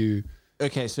expect you.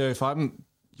 Okay, so if I'm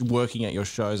working at your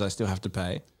shows, I still have to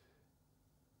pay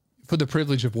for the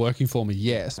privilege of working for me.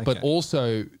 Yes, okay. But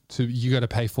also you got to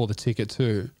pay for the ticket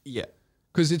too. Yeah,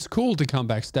 because it's cool to come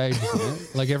backstage. Isn't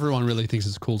it? Like everyone really thinks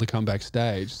it's cool to come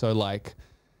backstage. So like,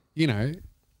 you know.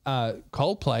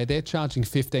 Coldplay, they're charging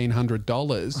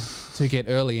 $1,500 to get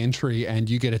early entry, and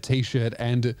you get a T-shirt.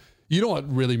 And you know what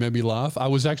really made me laugh? I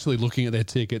was actually looking at their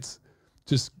tickets,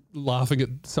 just laughing at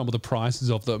some of the prices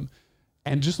of them,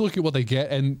 and just look at what they get.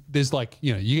 And there's like,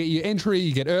 you know, you get your entry,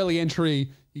 you get early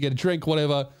entry, you get a drink,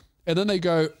 whatever, and then they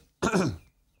go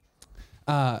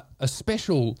a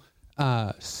special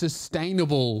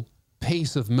sustainable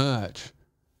piece of merch.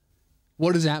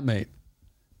 What does that mean?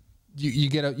 You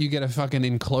get a fucking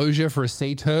enclosure for a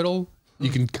sea turtle. You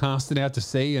can cast it out to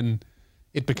sea, and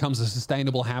it becomes a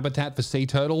sustainable habitat for sea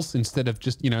turtles instead of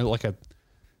just, you know, like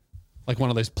one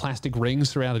of those plastic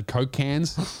rings surrounded Coke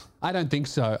cans. I don't think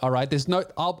so. All right,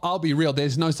 I'll be real.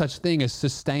 There's no such thing as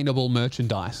sustainable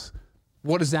merchandise.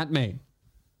 What does that mean?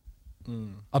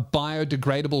 A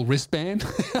biodegradable wristband?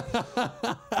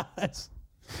 I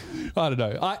don't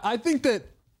know. I think that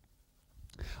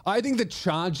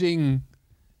charging.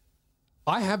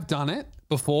 I have done it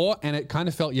before, and it kind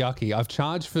of felt yucky. I've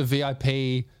charged for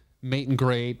VIP meet and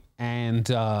greet, and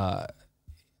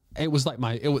it was like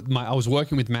I was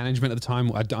working with management at the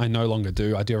time. I no longer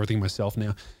do. I do everything myself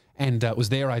now, and it was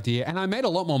their idea, and I made a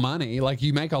lot more money. Like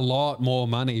you make a lot more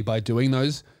money by doing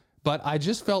those, but I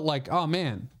just felt like, oh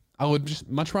man, I would just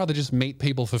much rather just meet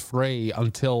people for free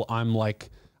until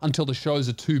the shows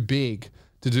are too big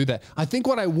to do that. I think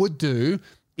what I would do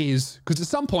is, because at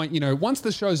some point, you know, once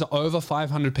the shows are over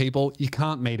 500 people, you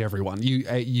can't meet everyone.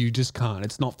 You just can't.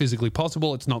 It's not physically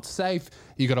possible. It's not safe.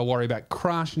 You got to worry about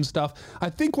crash and stuff. I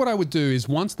think what I would do is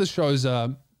once the shows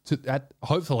are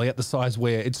hopefully at the size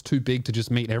where it's too big to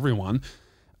just meet everyone,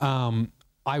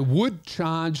 I would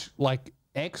charge like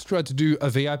extra to do a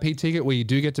VIP ticket where you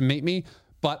do get to meet me,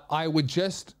 but I would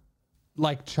just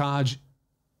like charge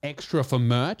extra for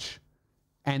merch.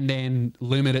 And then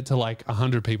limit it to like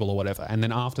 100 people or whatever. And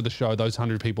then after the show, those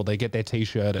 100 people, they get their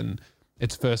T-shirt, and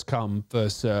it's first come,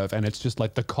 first serve. And it's just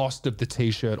like the cost of the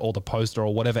T-shirt or the poster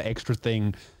or whatever extra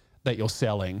thing that you're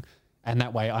selling. And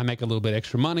that way I make a little bit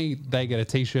extra money. They get a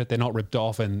T-shirt. They're not ripped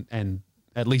off. And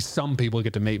at least some people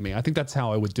get to meet me. I think that's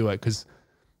how I would do it. Because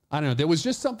I don't know, there was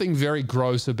just something very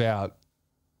gross about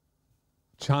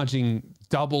charging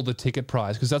double the ticket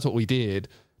price, because that's what we did.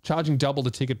 Charging double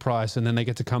the ticket price, and then they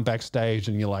get to come backstage,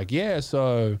 and you're like, yeah,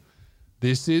 so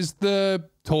this is the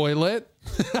toilet.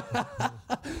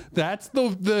 That's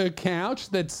the couch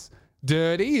that's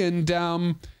dirty, and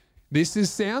this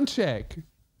is sound check.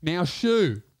 Now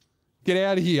shoo. Get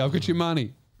out of here. I've got your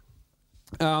money.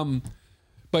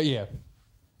 But yeah,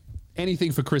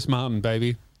 anything for Chris Martin,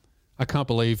 baby. I can't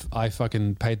believe I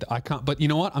fucking paid but you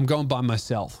know what? I'm going by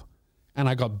myself, and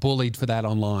I got bullied for that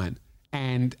online.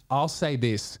 And I'll say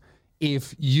this,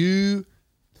 if you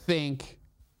think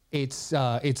it's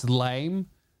lame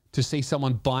to see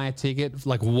someone buy a ticket,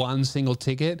 like one single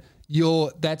ticket,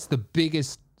 that's the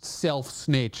biggest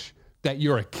self-snitch, that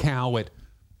you're a coward.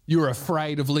 You're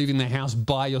afraid of leaving the house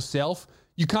by yourself.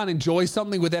 You can't enjoy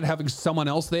something without having someone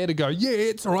else there to go, yeah,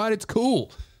 it's all right, it's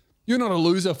cool. You're not a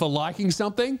loser for liking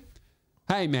something.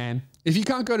 Hey, man, if you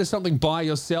can't go to something by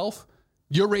yourself,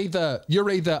 you're either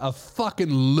a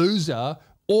fucking loser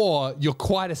or you're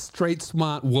quite a street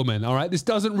smart woman, all right? This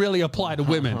doesn't really apply to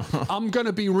women. I'm going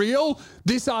to be real.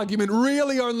 This argument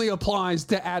really only applies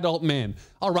to adult men,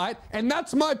 all right? And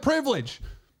that's my privilege,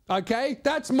 okay?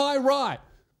 That's my right.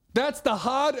 That's the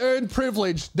hard-earned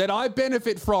privilege that I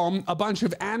benefit from, a bunch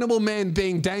of animal men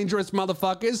being dangerous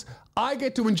motherfuckers. I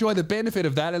get to enjoy the benefit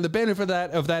of that, and the benefit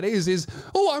of that is,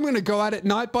 oh, I'm going to go out at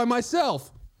night by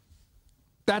myself.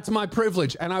 That's my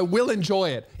privilege, and I will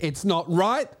enjoy it. It's not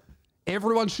right.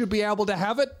 Everyone should be able to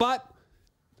have it, but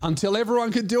until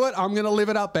everyone can do it, I'm going to live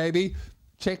it up, baby.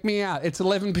 Check me out. It's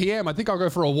 11 p.m. I think I'll go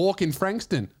for a walk in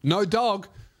Frankston. No dog.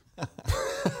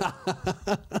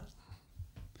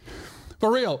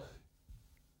 For real.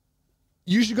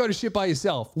 You should go to shit by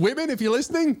yourself. Women, if you're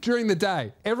listening, during the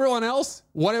day. Everyone else,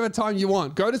 whatever time you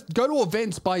want. Go to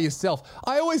events by yourself.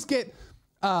 I always get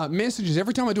messages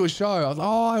every time I do a show. I was like,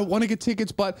 oh, I want to get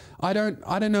tickets, but I don't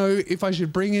know if I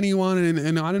should bring anyone,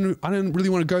 and I don't really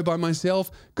want to go by myself.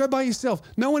 Go by yourself.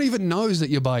 No one even knows that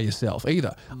you're by yourself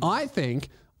either. I think,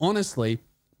 honestly,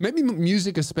 maybe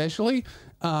music especially,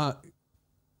 going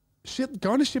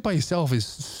to shit by yourself is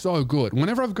so good.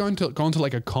 Whenever I've gone to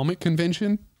like a comic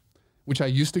convention, which I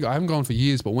used to go, I haven't gone for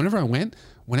years, but whenever I went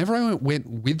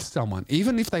with someone,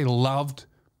 even if they loved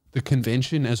the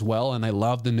convention as well and they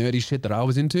loved the nerdy shit that I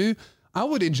was into, I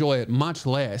would enjoy it much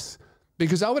less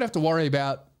because I would have to worry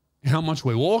about how much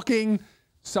we're walking,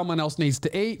 someone else needs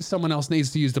to eat, someone else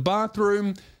needs to use the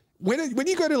bathroom. When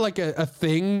you go to like a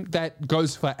thing that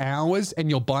goes for hours and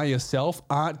you're by yourself,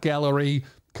 art gallery,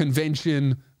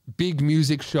 convention, big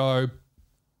music show,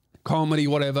 comedy,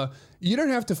 whatever, you don't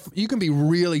have to, you can be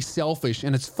really selfish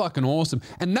and it's fucking awesome.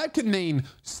 And that could mean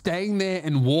staying there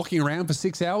and walking around for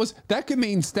 6 hours. That could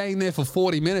mean staying there for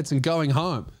 40 minutes and going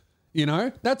home. You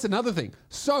know, that's another thing.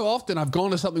 So often I've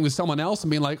gone to something with someone else and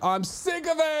been like, I'm sick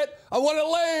of it. I want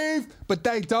to leave, but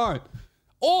they don't.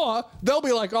 Or they'll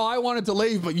be like, oh, I wanted to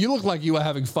leave, but you look like you were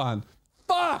having fun.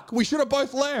 Fuck, we should have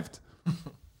both left.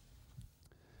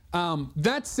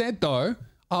 That said though,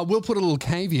 we'll put a little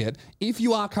caveat. If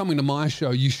you are coming to my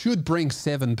show, you should bring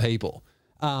 7 people.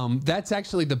 That's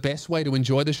actually the best way to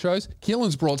enjoy the shows.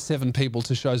 Keelan's brought 7 people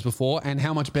to shows before, and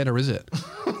how much better is it?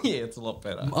 Yeah, it's a lot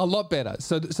better. A lot better.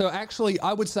 So actually,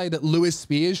 I would say that Lewis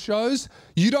Spears shows,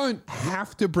 you don't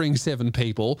have to bring 7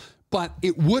 people, but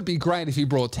it would be great if you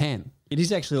brought 10. It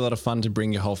is actually a lot of fun to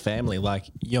bring your whole family, like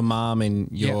your mom and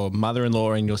your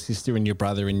mother-in-law and your sister and your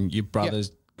brother and your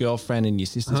brother's girlfriend and your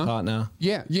sister's partner.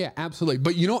 Yeah, absolutely.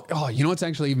 But you know what's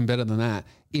actually even better than that?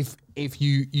 If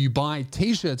you buy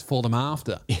T-shirts for them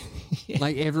after.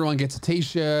 Like everyone gets a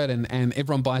T-shirt and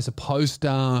everyone buys a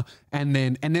poster and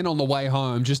then on the way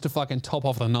home, just to fucking top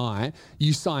off the night,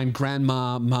 you sign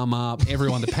grandma, mama,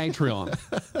 everyone to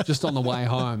Patreon just on the way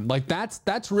home. Like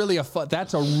that's really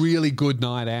that's a really good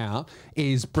night out,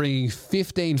 is bringing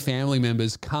 15 family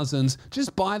members, cousins,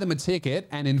 just buy them a ticket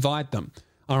and invite them.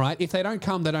 All right. If they don't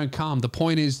come, they don't come. The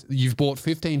point is you've bought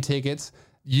 15 tickets.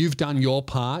 You've done your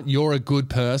part. You're a good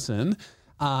person.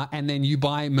 And then you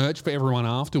buy merch for everyone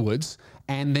afterwards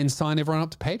and then sign everyone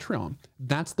up to Patreon.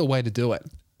 That's the way to do it,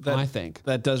 I think.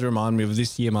 That does remind me of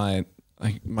this year, my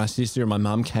sister and my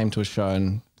mum came to a show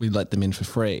and we let them in for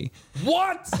free.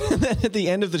 What? And then at the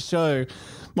end of the show,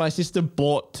 my sister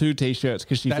bought 2 T-shirts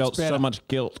because she felt so much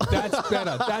guilt. That's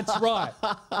better. That's right.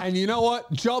 And you know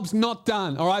what? Job's not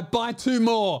done. All right, buy 2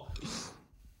 more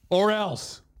or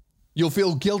else you'll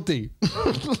feel guilty.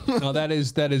 No, that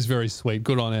is very sweet.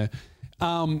 Good on her.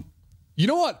 You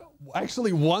know what?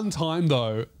 Actually, one time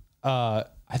though, I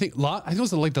think it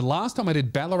was like the last time I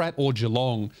did Ballarat or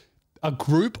Geelong, a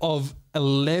group of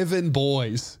 11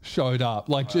 boys showed up.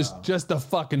 Like just the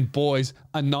fucking boys,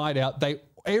 a night out.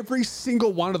 Every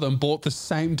single one of them bought the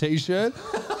same T-shirt.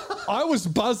 I was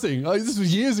buzzing. This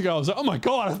was years ago. I was like, oh my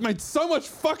God, I've made so much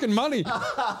fucking money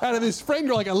out of this friend.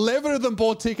 Like 11 of them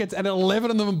bought tickets and 11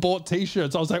 of them bought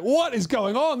T-shirts. I was like, what is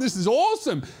going on? This is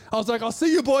awesome. I was like, I'll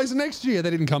see you boys next year.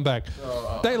 They didn't come back.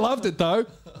 They loved it though.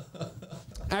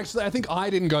 Actually, I think I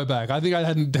didn't go back. I think I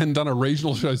hadn't done a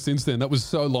regional show since then. That was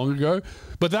so long ago.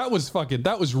 But that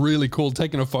was really cool.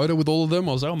 Taking a photo with all of them.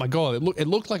 I was like, oh my God, it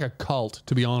looked like a cult,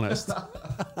 to be honest.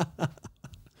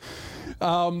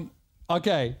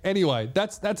 Okay, anyway,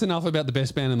 that's enough about the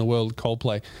best band in the world,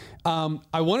 Coldplay.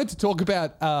 I wanted to talk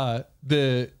about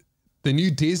the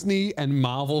new Disney and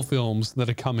Marvel films that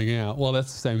are coming out. Well,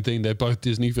 that's the same thing. They're both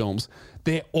Disney films.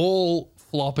 They're all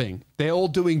flopping. They're all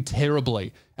doing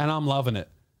terribly, and I'm loving it.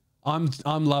 I'm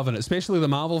loving it, especially the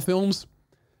Marvel films.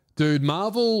 Dude,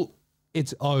 Marvel,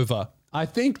 it's over. I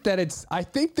think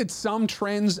that some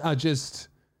trends are just,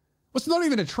 well, it's not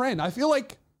even a trend. I feel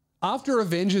like after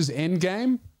Avengers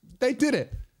Endgame, they did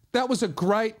it. That was a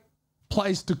great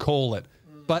place to call it.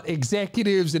 But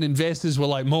executives and investors were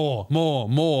like, more.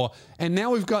 And now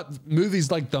we've got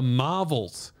movies like The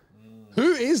Marvels.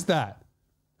 Who is that?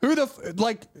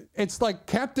 like, it's like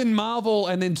Captain Marvel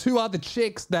and then two other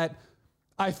chicks that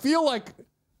I feel like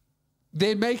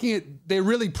they're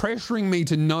really pressuring me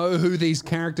to know who these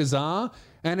characters are.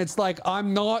 And it's like,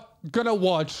 I'm not going to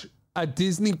watch a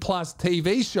Disney Plus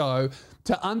TV show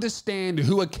to understand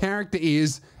who a character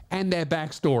is and their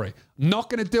backstory. Not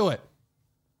going to do it.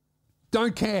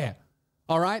 Don't care.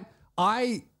 All right?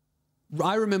 I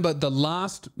remember the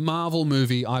last Marvel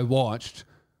movie I watched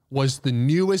was the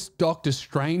newest Doctor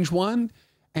Strange one.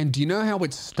 And do you know how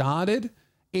it started?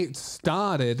 It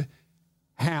started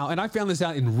how, and I found this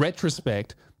out in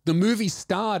retrospect, the movie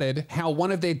started how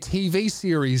one of their TV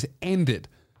series ended.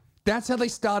 That's how they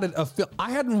started a film.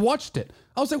 I hadn't watched it.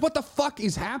 I was like, what the fuck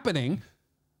is happening?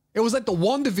 It was like the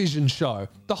WandaVision show.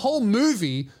 The whole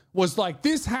movie was like,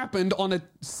 this happened on a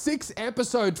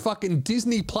 6-episode fucking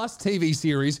Disney Plus TV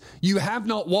series you have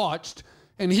not watched,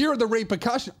 and here are the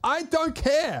repercussions. I don't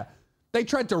care. They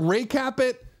tried to recap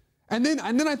it. And then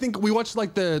I think we watched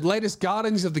like the latest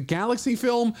Guardians of the Galaxy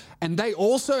film, and they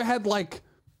also had like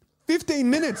 15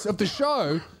 minutes of the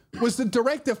show was the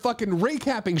director fucking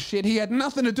recapping shit he had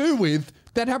nothing to do with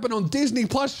that happened on Disney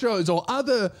Plus shows or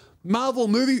other Marvel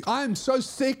movies. I am so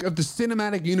sick of the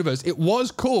cinematic universe. It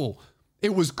was cool.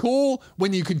 It was cool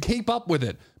when you could keep up with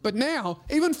it. But now,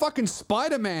 even fucking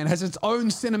Spider-Man has its own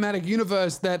cinematic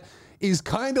universe that is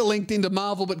kind of linked into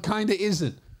Marvel, but kind of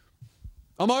isn't.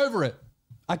 I'm over it.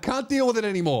 I can't deal with it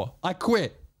anymore. I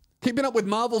quit. Keeping up with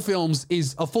Marvel films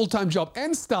is a full-time job.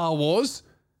 And Star Wars,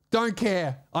 don't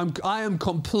care. I am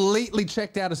completely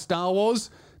checked out of Star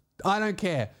Wars. I don't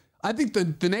care. I think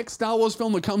the next Star Wars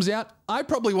film that comes out, I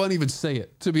probably won't even see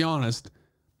it, to be honest.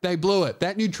 They blew it.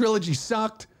 That new trilogy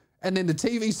sucked. And then the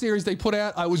TV series they put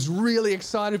out, I was really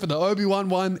excited for the Obi-Wan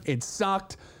one. It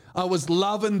sucked. I was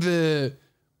loving the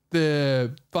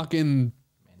fucking...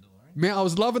 Mandalorian? I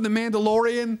was loving the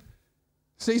Mandalorian.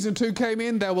 Season 2 came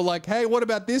in. They were like, hey, what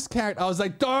about this character? I was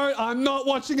like, I'm not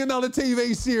watching another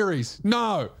TV series.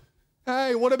 No.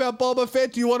 Hey, what about Boba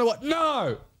Fett? Do you want to watch?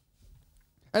 No.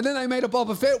 And then they made a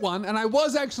Boba Fett one, and I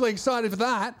was actually excited for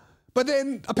that. But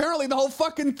then apparently the whole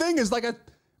fucking thing is like a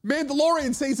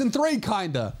Mandalorian season 3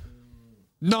 kinda.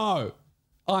 No.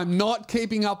 I'm not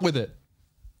keeping up with it.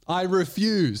 I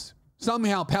refuse.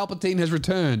 Somehow Palpatine has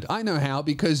returned. I know how,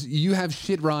 because you have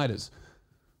shit writers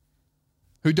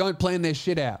who don't plan their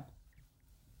shit out.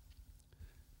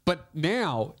 But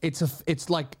now it's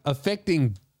like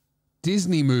affecting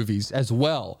Disney movies as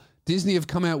well. Disney have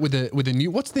come out with a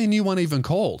new, what's their new one even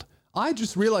called? I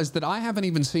just realized that I haven't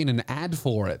even seen an ad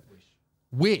for it.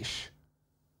 Wish.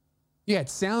 Yeah, it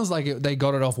sounds like they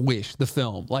got it off Wish, the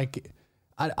film. Like,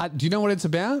 do you know what it's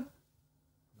about?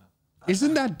 No.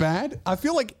 Isn't that bad? I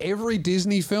feel like every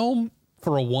Disney film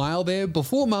for a while there,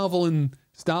 before Marvel and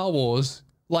Star Wars,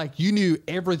 like you knew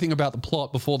everything about the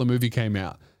plot before the movie came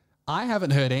out. I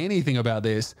haven't heard anything about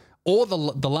this or the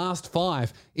last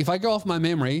 5. If I go off my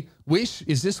memory, Wish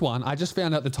is this one. I just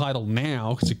found out the title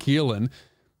now because of Keelan.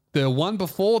 The one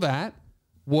before that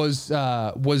was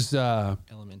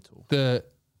Elemental. The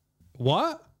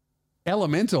what?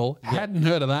 Elemental? Yep. Hadn't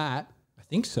heard of that. I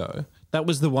think so. That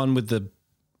was the one with the,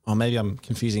 or maybe I'm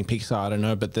confusing Pixar, I don't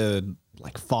know, but the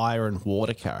like fire and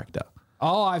water character.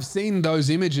 Oh, I've seen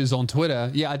those images on Twitter.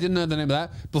 Yeah, I didn't know the name of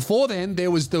that. Before then, there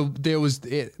was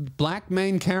black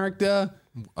main character.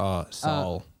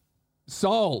 Soul.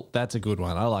 Soul. That's a good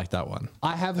one. I like that one.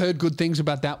 I have heard good things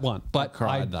about that one, but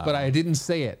I didn't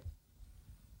see it.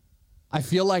 I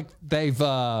feel like they've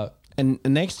and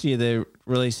next year they're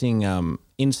releasing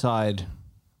Inside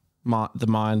the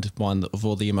Mind one of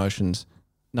all the emotions.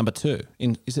 Number 2.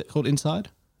 Is it called Inside?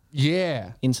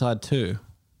 Yeah. Inside 2.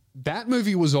 That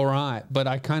movie was all right, but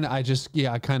I kind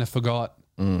of forgot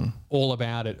all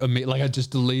about it. Like I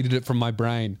just deleted it from my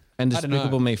brain. And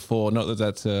Despicable Me 4, not that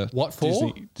that's a... What for?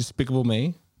 Disney, Despicable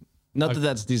Me. Not that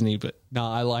that's Disney, but...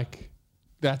 No,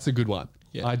 that's a good one.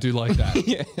 Yeah. I do like that.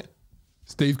 Yeah.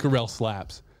 Steve Carell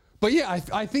slaps. But yeah,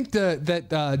 I think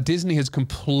that Disney has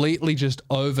completely just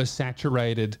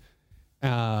oversaturated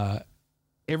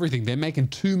everything. They're making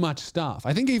too much stuff.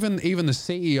 I think even the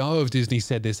CEO of Disney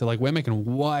said this. They're like, we're making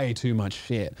way too much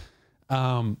shit.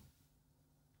 And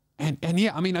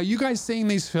yeah, I mean, are you guys seeing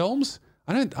these films?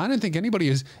 I don't think anybody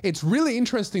is. It's really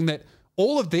interesting that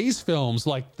all of these films,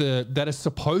 like that are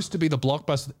supposed to be the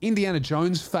blockbuster. Indiana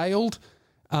Jones failed.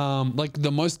 Like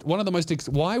one of the most.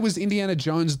 Why was Indiana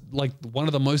Jones like one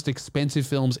of the most expensive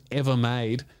films ever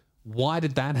made? Why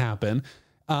did that happen?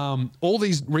 All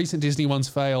these recent Disney ones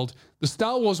failed. The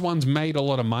Star Wars ones made a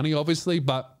lot of money, obviously,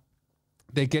 but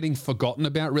they're getting forgotten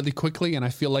about really quickly. And I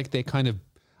feel like they're kind of.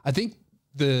 I think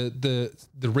the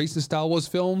recent Star Wars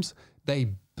films,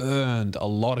 they burned a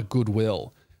lot of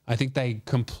goodwill. I think they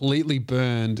completely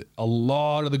burned a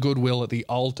lot of the goodwill at the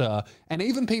altar. And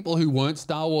even people who weren't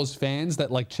Star Wars fans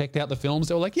that like checked out the films,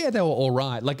 they were like, yeah, they were all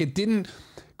right. Like it didn't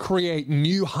create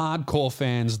new hardcore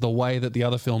fans the way that the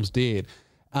other films did.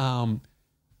 But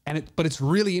it's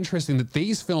really interesting that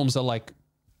these films are like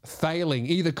failing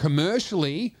either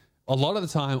commercially a lot of the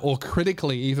time or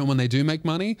critically, even when they do make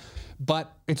money.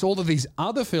 But it's all of these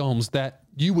other films that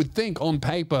you would think on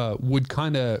paper would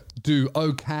kind of do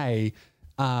okay,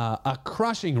 are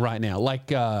crushing right now. Like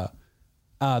the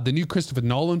new Christopher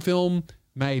Nolan film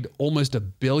made almost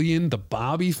 $1 billion. The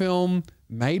Barbie film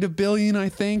made $1 billion, I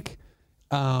think.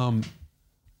 Like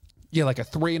a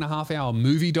 3.5 hour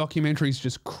movie documentary is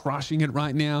just crushing it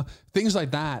right now. Things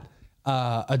like that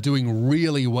are doing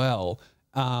really well.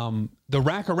 The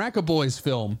Raka Raka Boys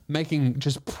film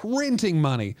just printing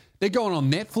money. They're going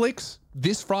on Netflix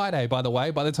this Friday, by the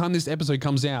way. By the time this episode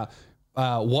comes out,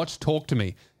 watch Talk to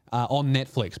Me on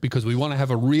Netflix because we want to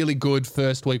have a really good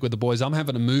first week with the boys. I'm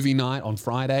having a movie night on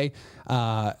Friday.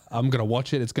 I'm going to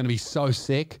watch it. It's going to be so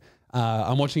sick.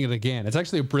 I'm watching it again. It's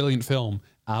actually a brilliant film,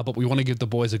 but we want to give the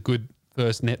boys a good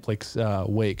first Netflix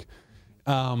week.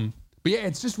 But yeah,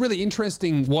 it's just really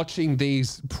interesting watching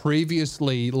these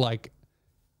previously like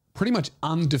pretty much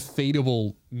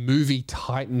undefeatable movie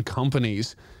titan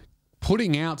companies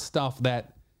putting out stuff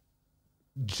that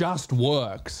just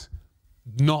works,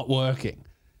 not working.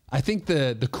 I think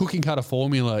the cookie cutter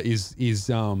formula is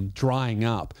drying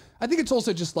up. I think it's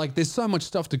also just like there's so much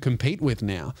stuff to compete with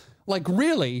now. Like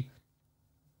really,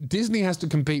 Disney has to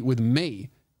compete with me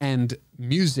and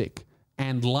music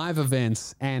and live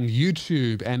events and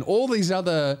YouTube and all these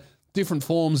other different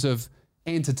forms of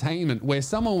entertainment where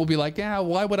someone will be like, yeah,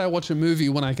 why would I watch a movie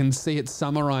when I can see it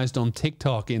summarized on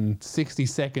TikTok in 60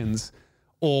 seconds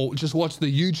or just watch the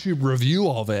YouTube review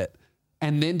of it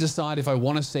and then decide if I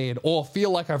want to see it or feel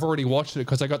like I've already watched it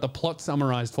because I got the plot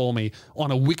summarized for me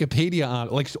on a Wikipedia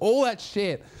article, like all that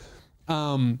shit.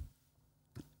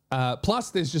 Plus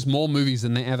there's just more movies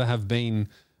than there ever have been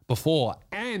before.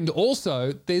 And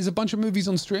also there's a bunch of movies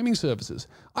on streaming services.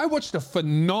 I watched a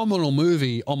phenomenal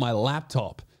movie on my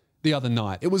laptop the other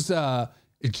night.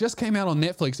 It just came out on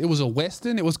Netflix. It was a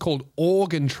Western. It was called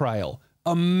Oregon Trail.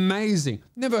 Amazing.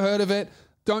 Never heard of it.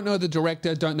 Don't know the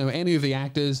director. Don't know any of the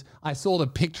actors. I saw the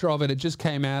picture of it. It just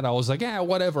came out. I was like, yeah,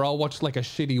 whatever. I'll watch like a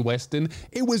shitty Western.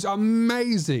 It was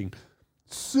amazing.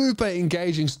 Super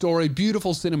engaging story.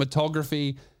 Beautiful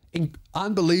cinematography.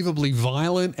 Unbelievably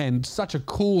violent and such a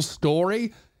cool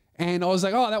story. And I was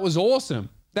like, oh, that was awesome.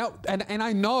 And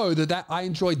I know that I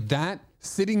enjoyed that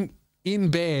sitting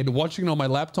in bed watching it on my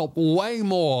laptop way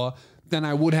more than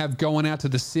I would have going out to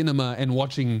the cinema and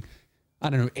watching,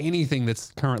 I don't know, anything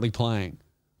that's currently playing.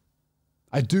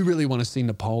 I do really want to see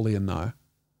Napoleon though.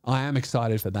 I am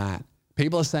excited for that.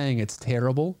 People are saying it's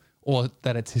terrible or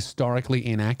that it's historically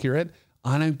inaccurate.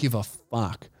 I don't give a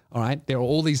fuck. All right. There are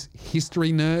all these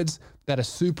history nerds that are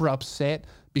super upset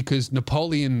because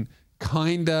Napoleon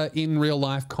kinda in real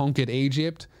life conquered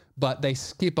Egypt, but they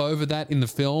skip over that in the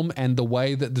film, and the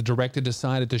way that the director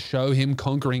decided to show him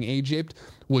conquering Egypt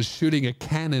was shooting a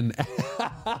cannon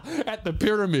at the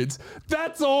pyramids.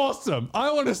 That's awesome.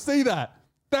 I want to see that.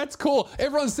 That's cool.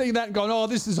 Everyone's seeing that and going, oh,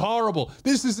 this is horrible.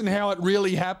 This isn't how it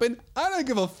really happened. I don't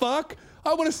give a fuck.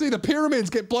 I want to see the pyramids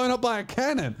get blown up by a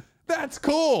cannon. That's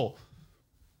cool.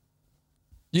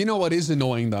 You know what is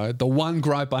annoying though? The one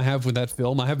gripe I have with that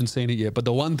film, I haven't seen it yet, but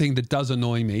the one thing that does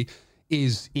annoy me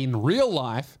is in real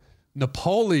life,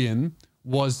 Napoleon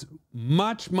was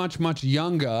much, much, much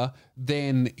younger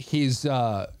than his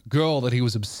girl that he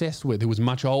was obsessed with, who was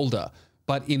much older.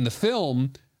 But in the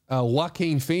film,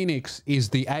 Joaquin Phoenix is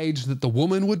the age that the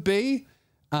woman would be,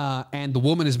 and the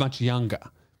woman is much younger.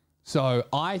 So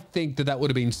I think that would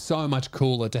have been so much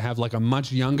cooler to have like a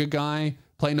much younger guy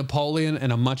play Napoleon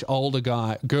and a much older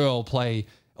girl play,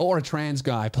 or a trans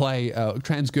girl play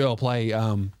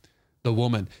the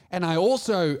woman. And I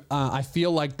also, I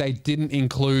feel like they didn't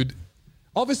include,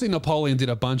 obviously Napoleon did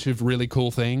a bunch of really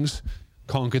cool things,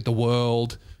 conquered the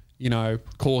world, you know,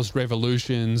 caused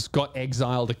revolutions, got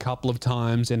exiled a couple of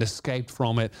times and escaped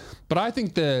from it. But I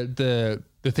think the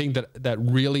thing that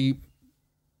really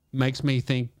makes me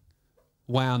think,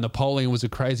 wow, Napoleon was a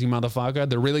crazy motherfucker.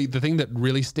 The thing that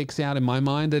really sticks out in my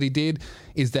mind that he did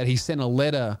is that he sent a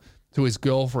letter to his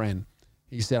girlfriend.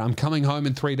 He said, I'm coming home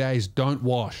in 3 days. Don't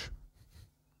wash.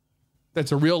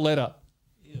 That's a real letter.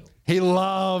 Ew. He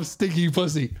loves sticky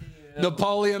pussy. Ew.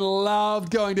 Napoleon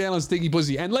loved going down on sticky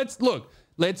pussy. And let's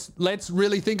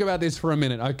really think about this for a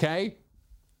minute, okay?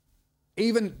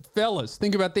 Even fellas,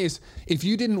 think about this. If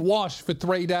you didn't wash for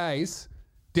 3 days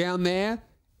down there,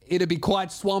 it'd be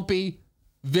quite swampy,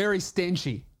 very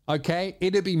stenchy, okay?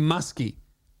 It'd be musky.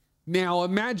 Now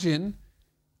imagine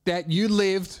that you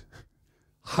lived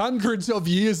hundreds of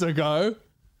years ago.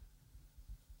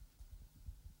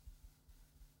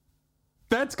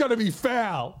 That's going to be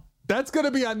foul. That's going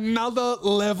to be another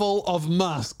level of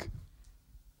musk.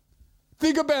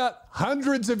 Think about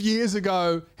hundreds of years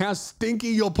ago, how stinky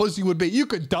your pussy would be. You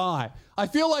could die. I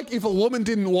feel like if a woman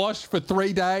didn't wash for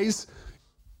 3 days,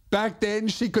 back then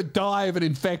she could die of an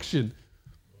infection.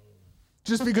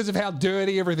 Just because of how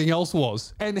dirty everything else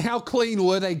was. And how clean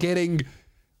were they getting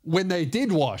when they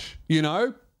did wash, you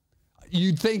know?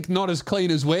 You'd think not as clean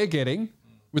as we're getting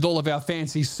with all of our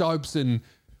fancy soaps and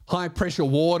high pressure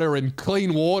water and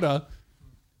clean water.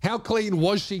 How clean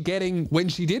was she getting when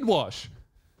she did wash?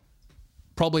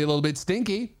 Probably a little bit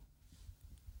stinky.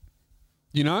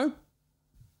 You know?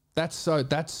 I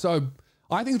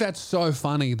think that's so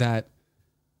funny that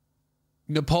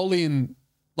Napoleon,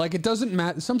 like, it doesn't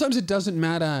matter. Sometimes it doesn't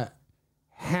matter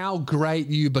how great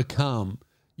you become.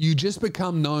 You just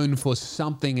become known for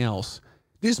something else.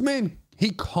 This man, he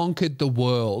conquered the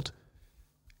world.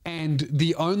 And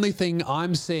the only thing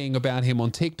I'm seeing about him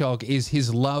on TikTok is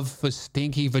his love for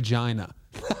stinky vagina.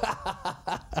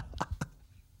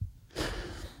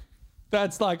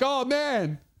 That's like, oh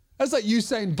man, that's like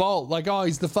Usain Bolt. Like, oh,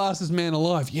 he's the fastest man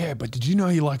alive. Yeah, but did you know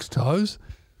he likes toes?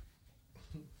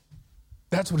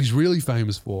 That's what he's really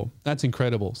famous for. That's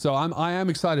incredible. So I am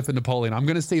excited for Napoleon. I'm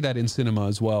going to see that in cinema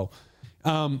as well.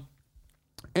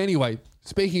 Anyway,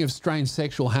 speaking of strange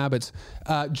sexual habits,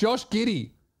 Josh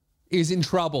Giddey is in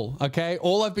trouble, okay?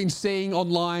 All I've been seeing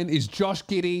online is Josh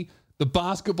Giddey, the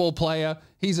basketball player.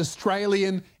 He's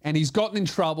Australian and he's gotten in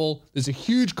trouble. There's a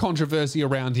huge controversy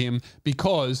around him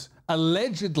because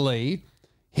allegedly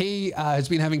he has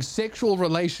been having sexual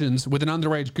relations with an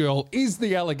underage girl, is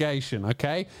the allegation,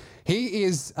 okay? He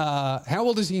is, how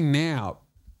old is he now?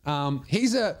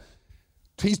 He's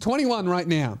 21 right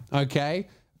now, okay?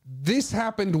 This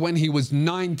happened when he was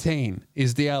 19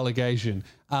 is the allegation.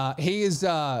 He is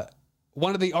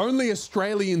one of the only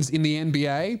Australians in the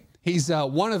NBA. He's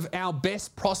one of our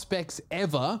best prospects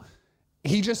ever.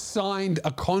 He just signed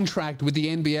a contract with the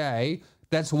NBA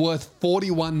that's worth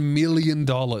 $41 million.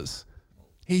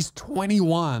 He's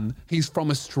 21. He's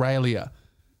from Australia.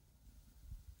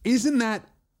 Isn't that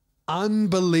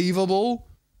unbelievable?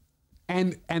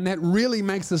 And that really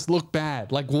makes us look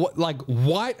bad. Like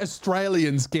white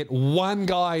Australians get one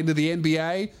guy into the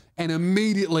NBA and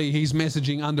immediately he's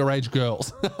messaging underage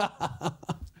girls.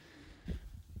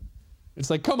 It's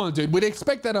like, come on, dude. We'd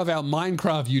expect that of our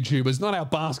Minecraft YouTubers, not our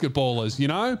basketballers, you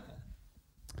know?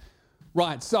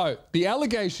 Right, so the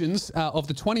allegations of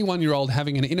the 21-year-old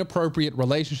having an inappropriate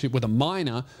relationship with a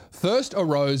minor first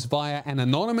arose via an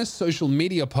anonymous social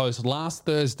media post last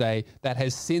Thursday that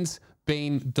has since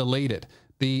been deleted.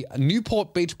 The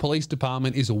Newport Beach Police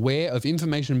Department is aware of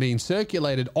information being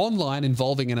circulated online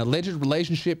involving an alleged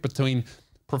relationship between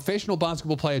professional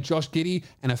basketball player Josh Giddey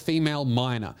and a female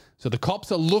minor. So the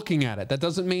cops are looking at it. That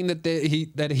doesn't mean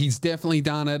that he's definitely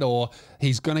done it or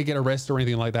he's going to get arrested or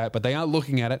anything like that, but they are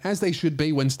looking at it, as they should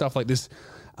be when stuff like this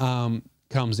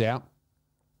comes out.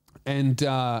 And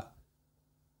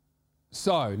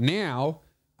so now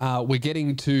we're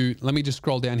getting to, let me just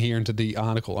scroll down here into the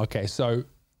article. Okay, so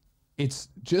it's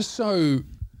just so,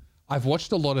 I've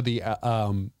watched a lot of the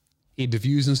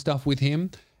interviews and stuff with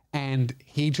him, and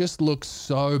he just looks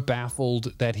so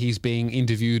baffled that he's being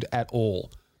interviewed at all,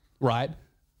 right?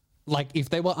 Like, if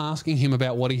they were asking him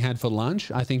about what he had for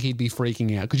lunch, I think he'd be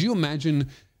freaking out. Could you imagine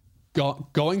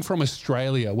going from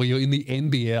Australia where you're in the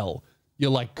NBL, you're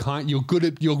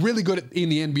really good in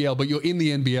the NBL, but you're in the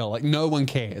NBL, like no one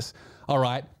cares, all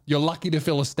right? You're lucky to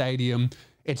fill a stadium.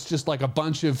 It's just like a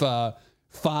bunch of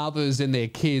fathers and their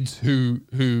kids who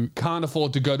can't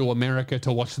afford to go to America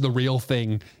to watch the real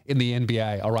thing in the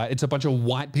NBA, all right? It's a bunch of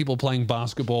white people playing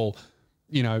basketball.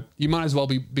 You know, you might as well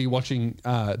be watching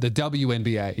the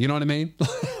WNBA, you know what I mean?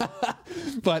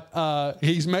 But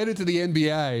he's made it to the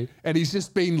NBA and he's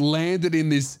just been landed in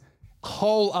this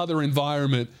whole other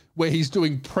environment where he's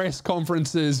doing press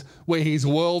conferences, where he's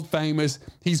world famous.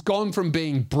 He's gone from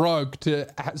being broke to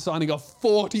signing a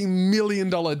 $40 million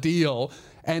deal.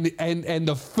 And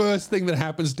the first thing that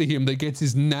happens to him that gets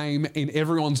his name in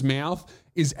everyone's mouth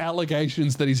is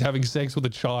allegations that he's having sex with a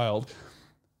child.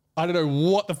 I don't know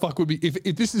what the fuck would be.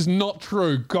 If this is not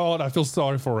true, God, I feel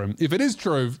sorry for him. If it is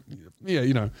true, yeah,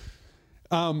 you know.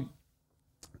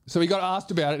 So he got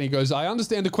asked about it and he goes, I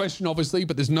understand the question, obviously,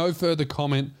 but there's no further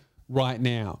comment right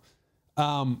now.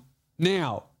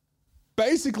 Now,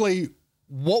 basically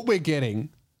what we're getting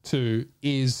to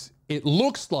is it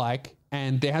looks like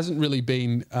and there hasn't really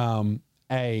been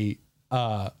a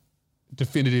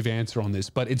definitive answer on this,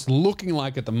 but it's looking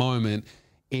like at the moment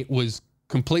it was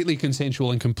completely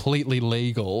consensual and completely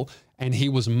legal, and he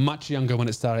was much younger when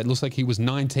it started. It looks like he was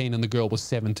 19 and the girl was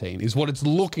 17 is what it's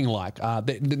looking like.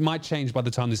 That might change by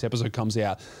the time this episode comes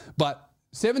out, but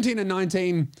 17 and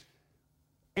 19,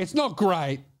 it's not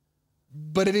great,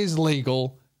 but it is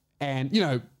legal. And, you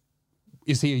know,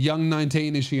 is he a young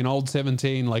 19? Is she an old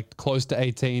 17, like close to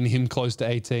 18, him close to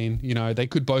 18? You know, they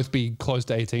could both be close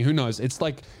to 18. Who knows? It's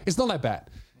like, it's not that bad.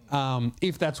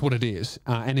 If that's what it is.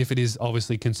 And if it is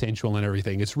obviously consensual and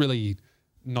everything, it's really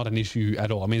not an issue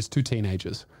at all. I mean, it's two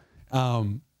teenagers.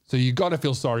 So you got to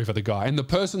feel sorry for the guy. And the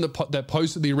person that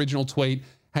posted the original tweet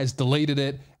has deleted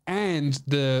it. And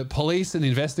the police and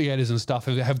investigators and stuff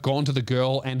have gone to the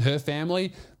girl and her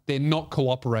family. They're not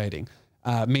cooperating.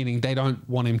 Meaning they don't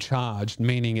want him charged,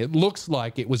 meaning it looks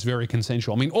like it was very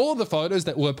consensual. I mean, all of the photos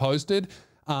that were posted,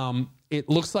 it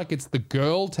looks like it's the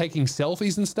girl taking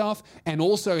selfies and stuff, and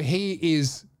also he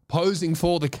is posing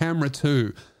for the camera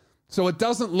too. So it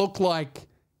doesn't look like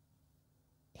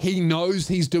he knows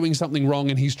he's doing something wrong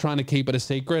and he's trying to keep it a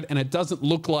secret, and it doesn't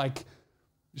look like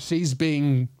she's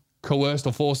being coerced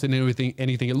or forced into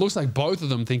anything. It looks like both of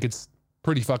them think it's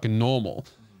pretty fucking normal.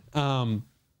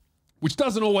 Which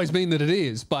doesn't always mean that it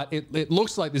is, but it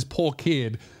looks like this poor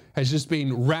kid has just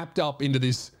been wrapped up into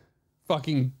this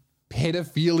fucking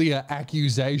pedophilia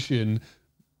accusation.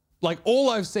 Like,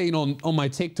 all I've seen on my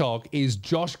TikTok is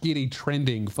Josh Giddey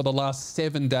trending for the last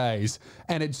 7 days,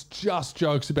 and it's just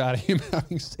jokes about him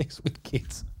having sex with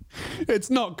kids. It's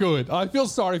not good. I feel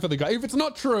sorry for the guy. If it's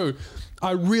not true,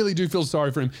 I really do feel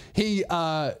sorry for him. He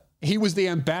was the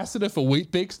ambassador for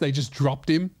Weet-Bix. They just dropped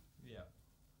him. Yeah.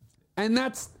 And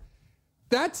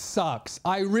that sucks.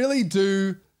 I really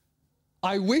do.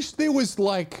 I wish there was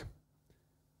like,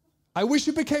 I wish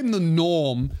it became the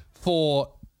norm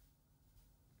for,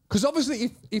 because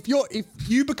obviously if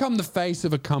you become the face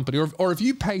of a company, or if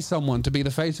you pay someone to be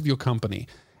the face of your company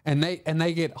and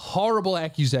they get horrible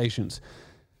accusations,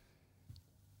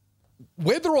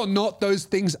 whether or not those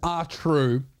things are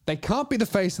true, they can't be the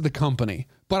face of the company.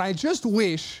 But I just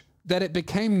wish that it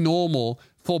became normal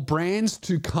for brands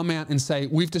to come out and say,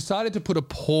 we've decided to put a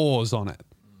pause on it.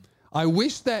 I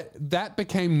wish that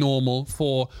became normal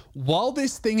for, while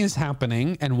this thing is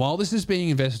happening and while this is being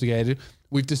investigated,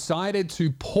 we've decided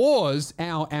to pause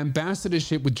our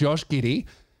ambassadorship with Josh Giddey,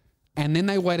 and then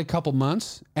they wait a couple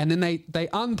months and then they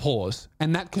unpause.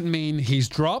 And that can mean he's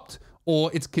dropped or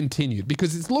it's continued,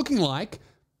 because it's looking like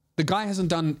the guy hasn't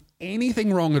done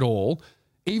anything wrong at all,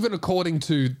 even according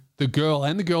to the girl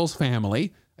and the girl's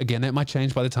family. Again, that might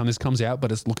change by the time this comes out,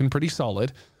 but it's looking pretty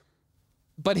solid.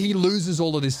 But he loses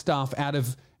all of this stuff out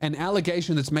of an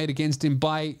allegation that's made against him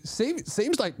by,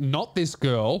 seems like not this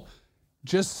girl,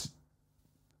 just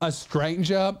a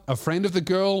stranger, a friend of the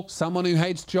girl, someone who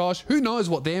hates Josh. Who knows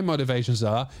what their motivations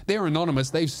are? They're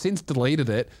anonymous. They've since deleted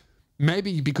it,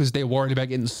 maybe because they're worried about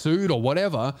getting sued or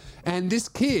whatever. And this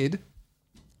kid,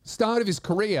 start of his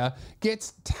career,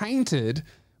 gets tainted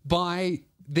by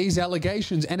these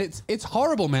allegations, and it's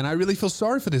horrible, man. I really feel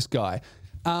sorry for this guy.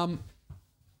 And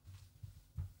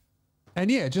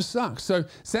yeah, it just sucks. So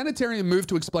Sanitarium moved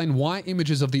to explain why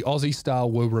images of the Aussie star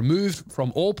were removed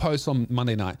from all posts on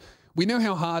Monday night. We know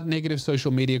how hard negative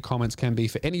social media comments can be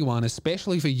for anyone,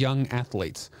 especially for young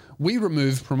athletes. We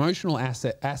removed promotional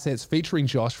assets featuring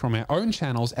Josh from our own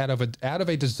channels out of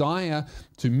a desire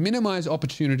to minimize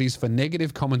opportunities for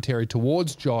negative commentary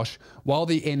towards Josh while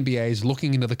the NBA is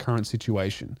looking into the current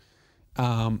situation.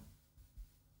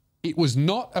 It was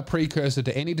not a precursor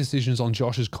to any decisions on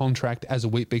Josh's contract as a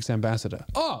Weet-Bix ambassador.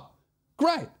 Oh,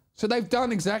 great. So they've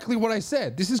done exactly what I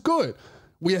said. This is good.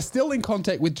 We are still in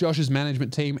contact with Josh's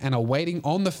management team and are waiting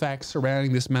on the facts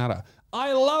surrounding this matter.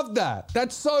 I love that.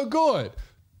 That's so good.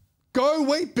 Go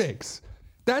Weet-Bix.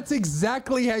 That's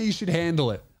exactly how you should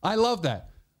handle it. I love that.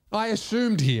 I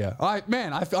assumed here. I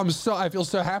feel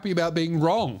so happy about being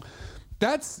wrong.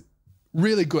 That's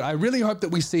really good. I really hope that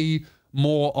we see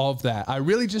more of that. I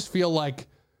really just feel like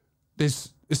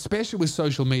this, especially with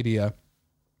social media,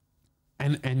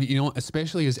 and you know,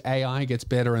 especially as AI gets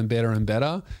better and better and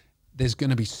better, there's going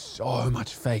to be so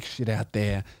much fake shit out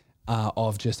there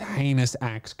of just heinous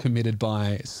acts committed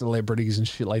by celebrities and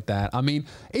shit like that. I mean,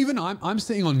 even I'm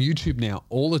seeing on YouTube now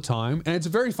all the time, and it's a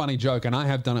very funny joke, and I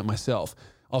have done it myself,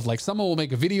 of like someone will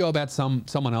make a video about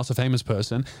someone else, a famous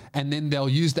person, and then they'll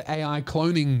use the AI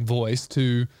cloning voice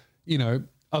to, you know,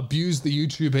 abuse the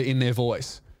YouTuber in their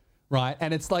voice, right?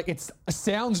 And it's like, it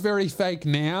sounds very fake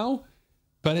now,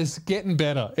 but it's getting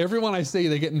better. Everyone I see,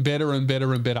 they're getting better and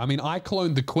better and better. I mean, I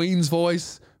cloned the Queen's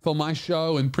voice for my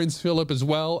show and Prince Philip as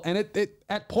well. And it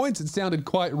at points it sounded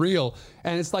quite real.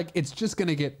 And it's like, it's just going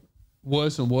to get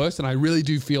worse and worse. And I really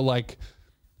do feel like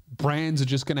brands are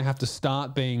just going to have to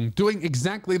start doing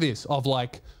exactly this of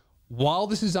like, while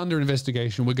this is under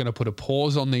investigation, we're going to put a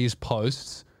pause on these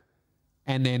posts.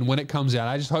 And then when it comes out,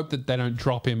 I just hope that they don't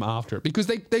drop him after it, because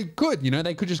they could,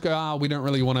 they could just go, we don't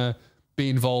really want to be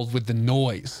involved with the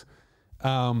noise.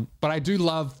 But I do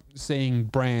love seeing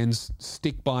brands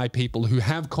stick by people who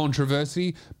have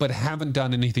controversy but haven't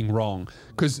done anything wrong,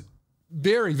 because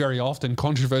very, very often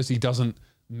controversy doesn't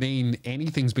mean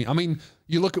anything's been. I mean,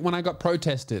 you look at when I got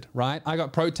protested, right? I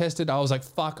got protested. I was like,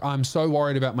 fuck, I'm so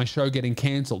worried about my show getting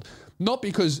cancelled. Not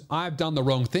because I've done the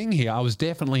wrong thing here. I was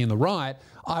definitely in the right.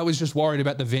 I was just worried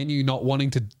about the venue not wanting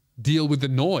to deal with the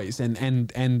noise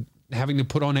and having to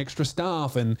put on extra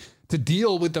staff and to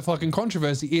deal with the fucking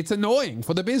controversy. It's annoying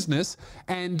for the business,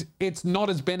 and it's not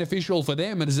as beneficial for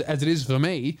them as it is for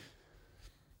me.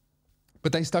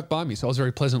 But they stuck by me, so I was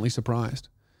very pleasantly surprised.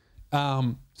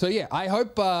 So yeah, I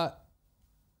hope that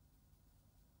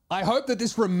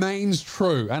this remains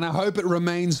true, and I hope it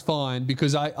remains fine,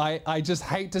 because I just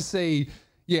hate to see,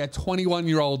 a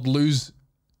 21-year-old lose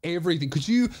everything. Could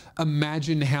you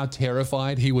imagine how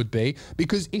terrified he would be?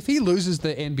 Because if he loses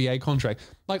the NBA contract,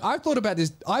 like, I've thought about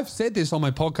this, I've said this on my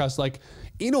podcast, like,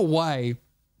 in a way,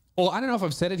 or I don't know if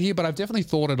I've said it here, but I've definitely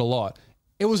thought it a lot.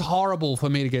 It was horrible for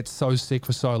me to get so sick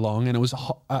for so long, and it was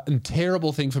a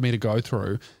terrible thing for me to go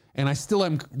through. And I still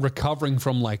am recovering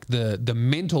from like the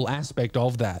mental aspect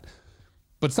of that.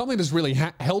 But something that's really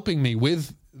helping me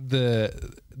with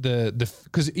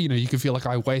because you can feel like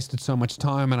I wasted so much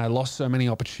time and I lost so many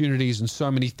opportunities and so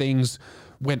many things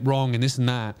went wrong and this and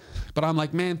that. But I'm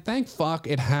like, man, thank fuck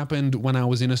it happened when I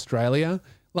was in Australia.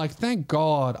 Like, thank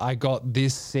God I got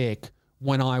this sick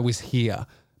when I was here,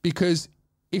 because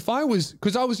I was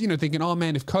thinking, oh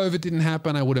man, if COVID didn't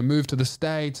happen, I would have moved to the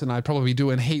States and I'd probably be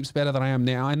doing heaps better than I am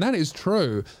now. And that is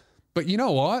true. But you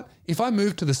know what? If I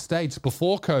moved to the States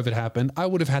before COVID happened, I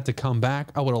would have had to come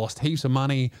back. I would have lost heaps of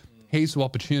money, heaps of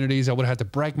opportunities. I would have had to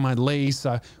break my lease.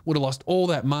 I would have lost all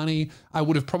that money. I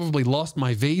would have probably lost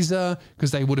my visa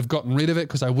because they would have gotten rid of it,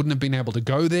 because I wouldn't have been able to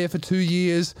go there for 2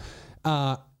 years.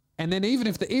 And then even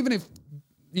if I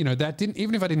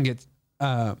didn't get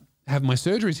have my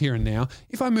surgeries here and now,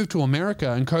 if I moved to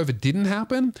America and COVID didn't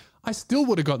happen, I still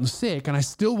would have gotten sick and I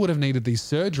still would have needed these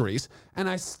surgeries, and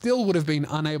I still would have been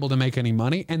unable to make any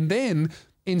money. And then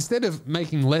instead of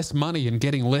making less money and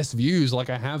getting less views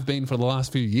like I have been for the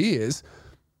last few years,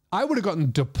 I would have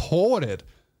gotten deported.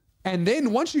 And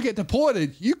then once you get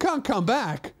deported, you can't come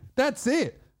back. That's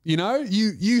it.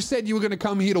 You said you were going to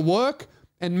come here to work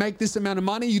and make this amount of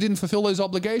money. You didn't fulfill those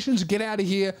obligations. Get out of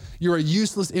here. You're a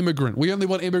useless immigrant. We only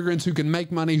want immigrants who can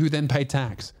make money, who then pay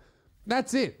tax.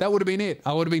 That's it. That would have been it.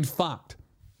 I would have been fucked.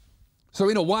 So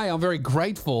in a way, I'm very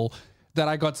grateful that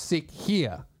I got sick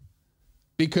here,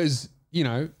 because,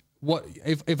 what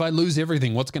if I lose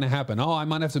everything, what's going to happen? Oh, I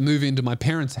might have to move into my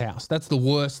parents' house. That's the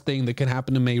worst thing that can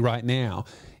happen to me right now.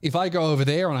 If I go over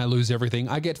there and I lose everything,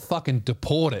 I get fucking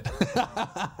deported.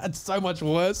 It's so much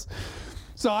worse.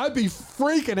 So I'd be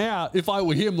freaking out if I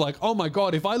were him, like, oh my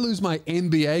God, if I lose my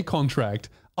NBA contract,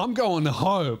 I'm going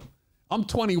home. I'm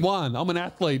 21. I'm an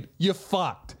athlete. You're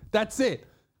fucked. That's it.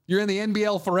 You're in the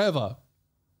NBL forever.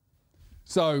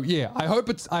 So yeah, I hope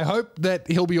that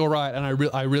he'll be all right, and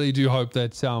I really do hope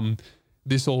that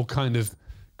this all kind of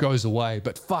goes away.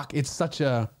 But fuck, it's such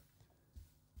an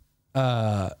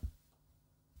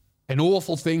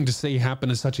awful thing to see happen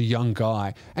to such a young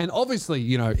guy. And obviously,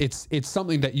 it's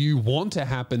something that you want to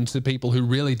happen to people who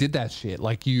really did that shit.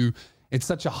 Like, it's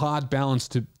such a hard balance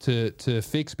to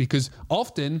fix, because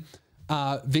often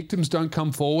victims don't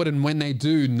come forward, and when they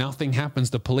do, nothing happens.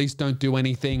 The police don't do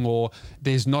anything, or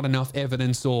there's not enough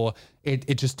evidence, or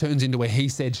it just turns into a he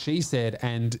said, she said.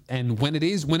 And when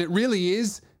it really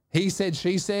is he said,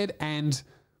 she said, and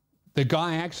the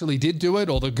guy actually did do it,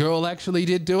 or the girl actually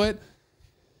did do it,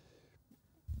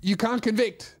 you can't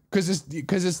convict, because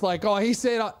it's like, oh, he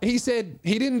said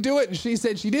he didn't do it, and she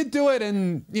said she did do it.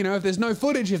 And if there's no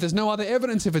footage, if there's no other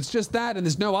evidence, if it's just that and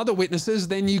there's no other witnesses,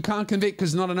 then you can't convict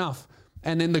because not enough.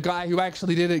 And then the guy who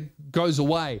actually did it goes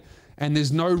away, and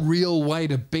there's no real way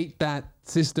to beat that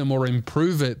system or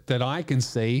improve it that I can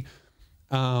see,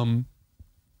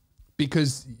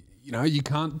 because you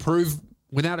can't prove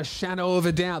without a shadow of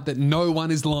a doubt that no one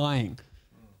is lying.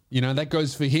 That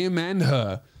goes for him and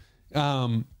her.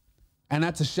 And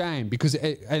that's a shame, because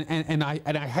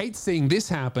I hate seeing this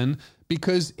happen,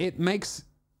 because it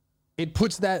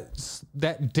puts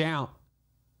that doubt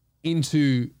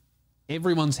into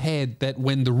everyone's head that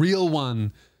when the real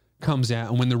one comes out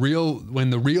and when the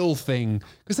real thing,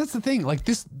 because that's the thing, like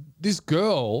this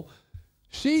girl,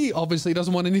 she obviously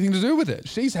doesn't want anything to do with it.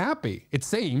 She's happy, it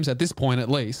seems, at this point at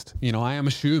least. You know, I am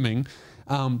assuming.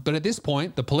 But at this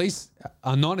point, the police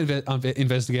are not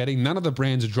investigating. None of the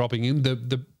brands are dropping in.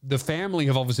 The family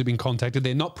have obviously been contacted.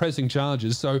 They're not pressing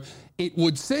charges. So it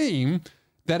would seem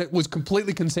that it was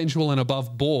completely consensual and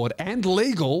above board and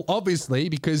legal, obviously,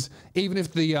 because even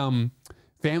if the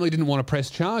family didn't want to press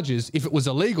charges, if it was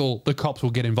illegal, the cops will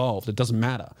get involved. It doesn't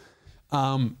matter.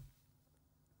 And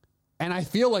I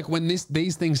feel like when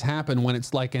these things happen, when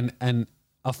it's like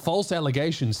a false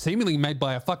allegation seemingly made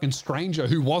by a fucking stranger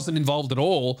who wasn't involved at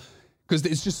all, because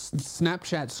it's just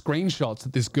Snapchat screenshots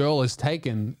that this girl has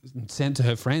taken and sent to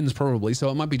her friends probably. So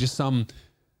it might be just some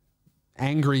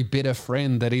angry, bitter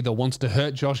friend that either wants to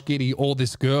hurt Josh Giddey or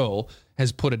this girl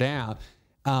has put it out.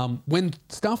 When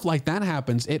stuff like that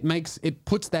happens, it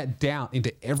puts that doubt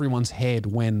into everyone's head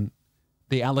when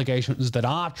the allegations that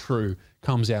are true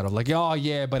comes out of, like, oh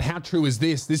yeah, but how true is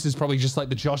this? This is probably just like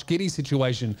the Josh Giddey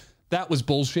situation. That was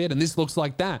bullshit, and this looks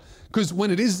like that. Because when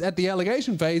it is at the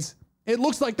allegation phase, it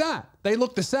looks like that. They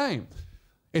look the same.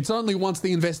 It's only once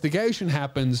the investigation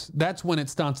happens, that's when it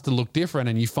starts to look different,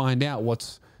 and you find out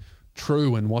what's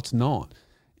true and what's not.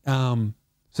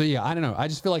 So yeah, I don't know. I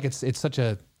just feel like it's such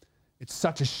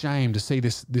a shame to see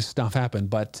this stuff happen.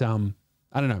 But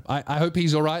I don't know. I hope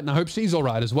he's all right, and I hope she's all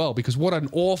right as well. Because what an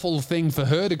awful thing for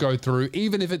her to go through,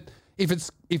 even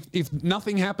if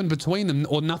nothing happened between them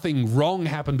or nothing wrong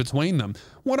happened between them.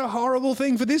 What a horrible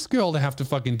thing for this girl to have to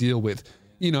fucking deal with.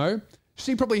 You know,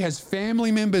 she probably has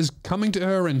family members coming to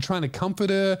her and trying to comfort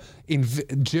her,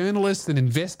 journalists and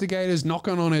investigators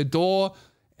knocking on her door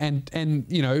and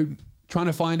you know, trying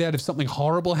to find out if something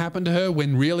horrible happened to her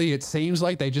when really it seems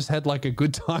like they just had like a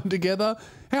good time together.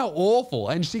 How awful.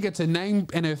 And she gets her name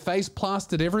and her face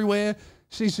plastered everywhere.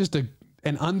 She's just an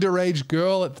underage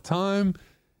girl at the time.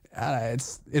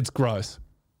 It's gross.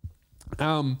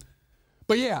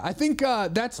 But yeah, I think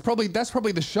that's probably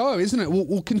the show, isn't it?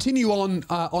 We'll continue on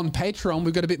Patreon.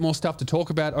 We've got a bit more stuff to talk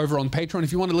about over on Patreon.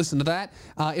 If you want to listen to that,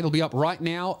 it'll be up right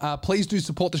now. Please do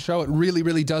support the show. It really,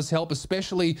 really does help,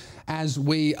 especially as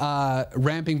we are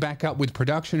ramping back up with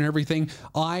production and everything.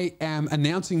 I am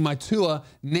announcing my tour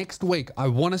next week. I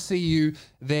want to see you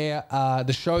there.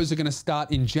 The shows are going to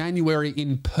start in January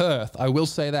in Perth. I will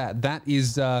say that. That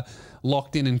is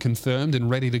locked in and confirmed and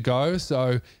ready to go.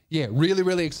 So yeah, really,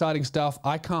 really exciting stuff.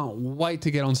 I can't wait to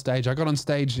get on stage. I got on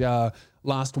stage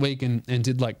last week and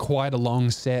did like quite a long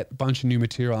set, bunch of new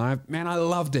material. I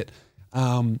loved it.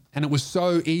 And it was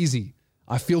so easy.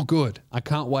 I feel good. I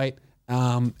can't wait.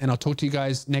 And I'll talk to you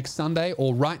guys next Sunday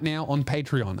or right now on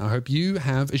Patreon. I hope you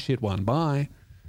have a shit one. Bye.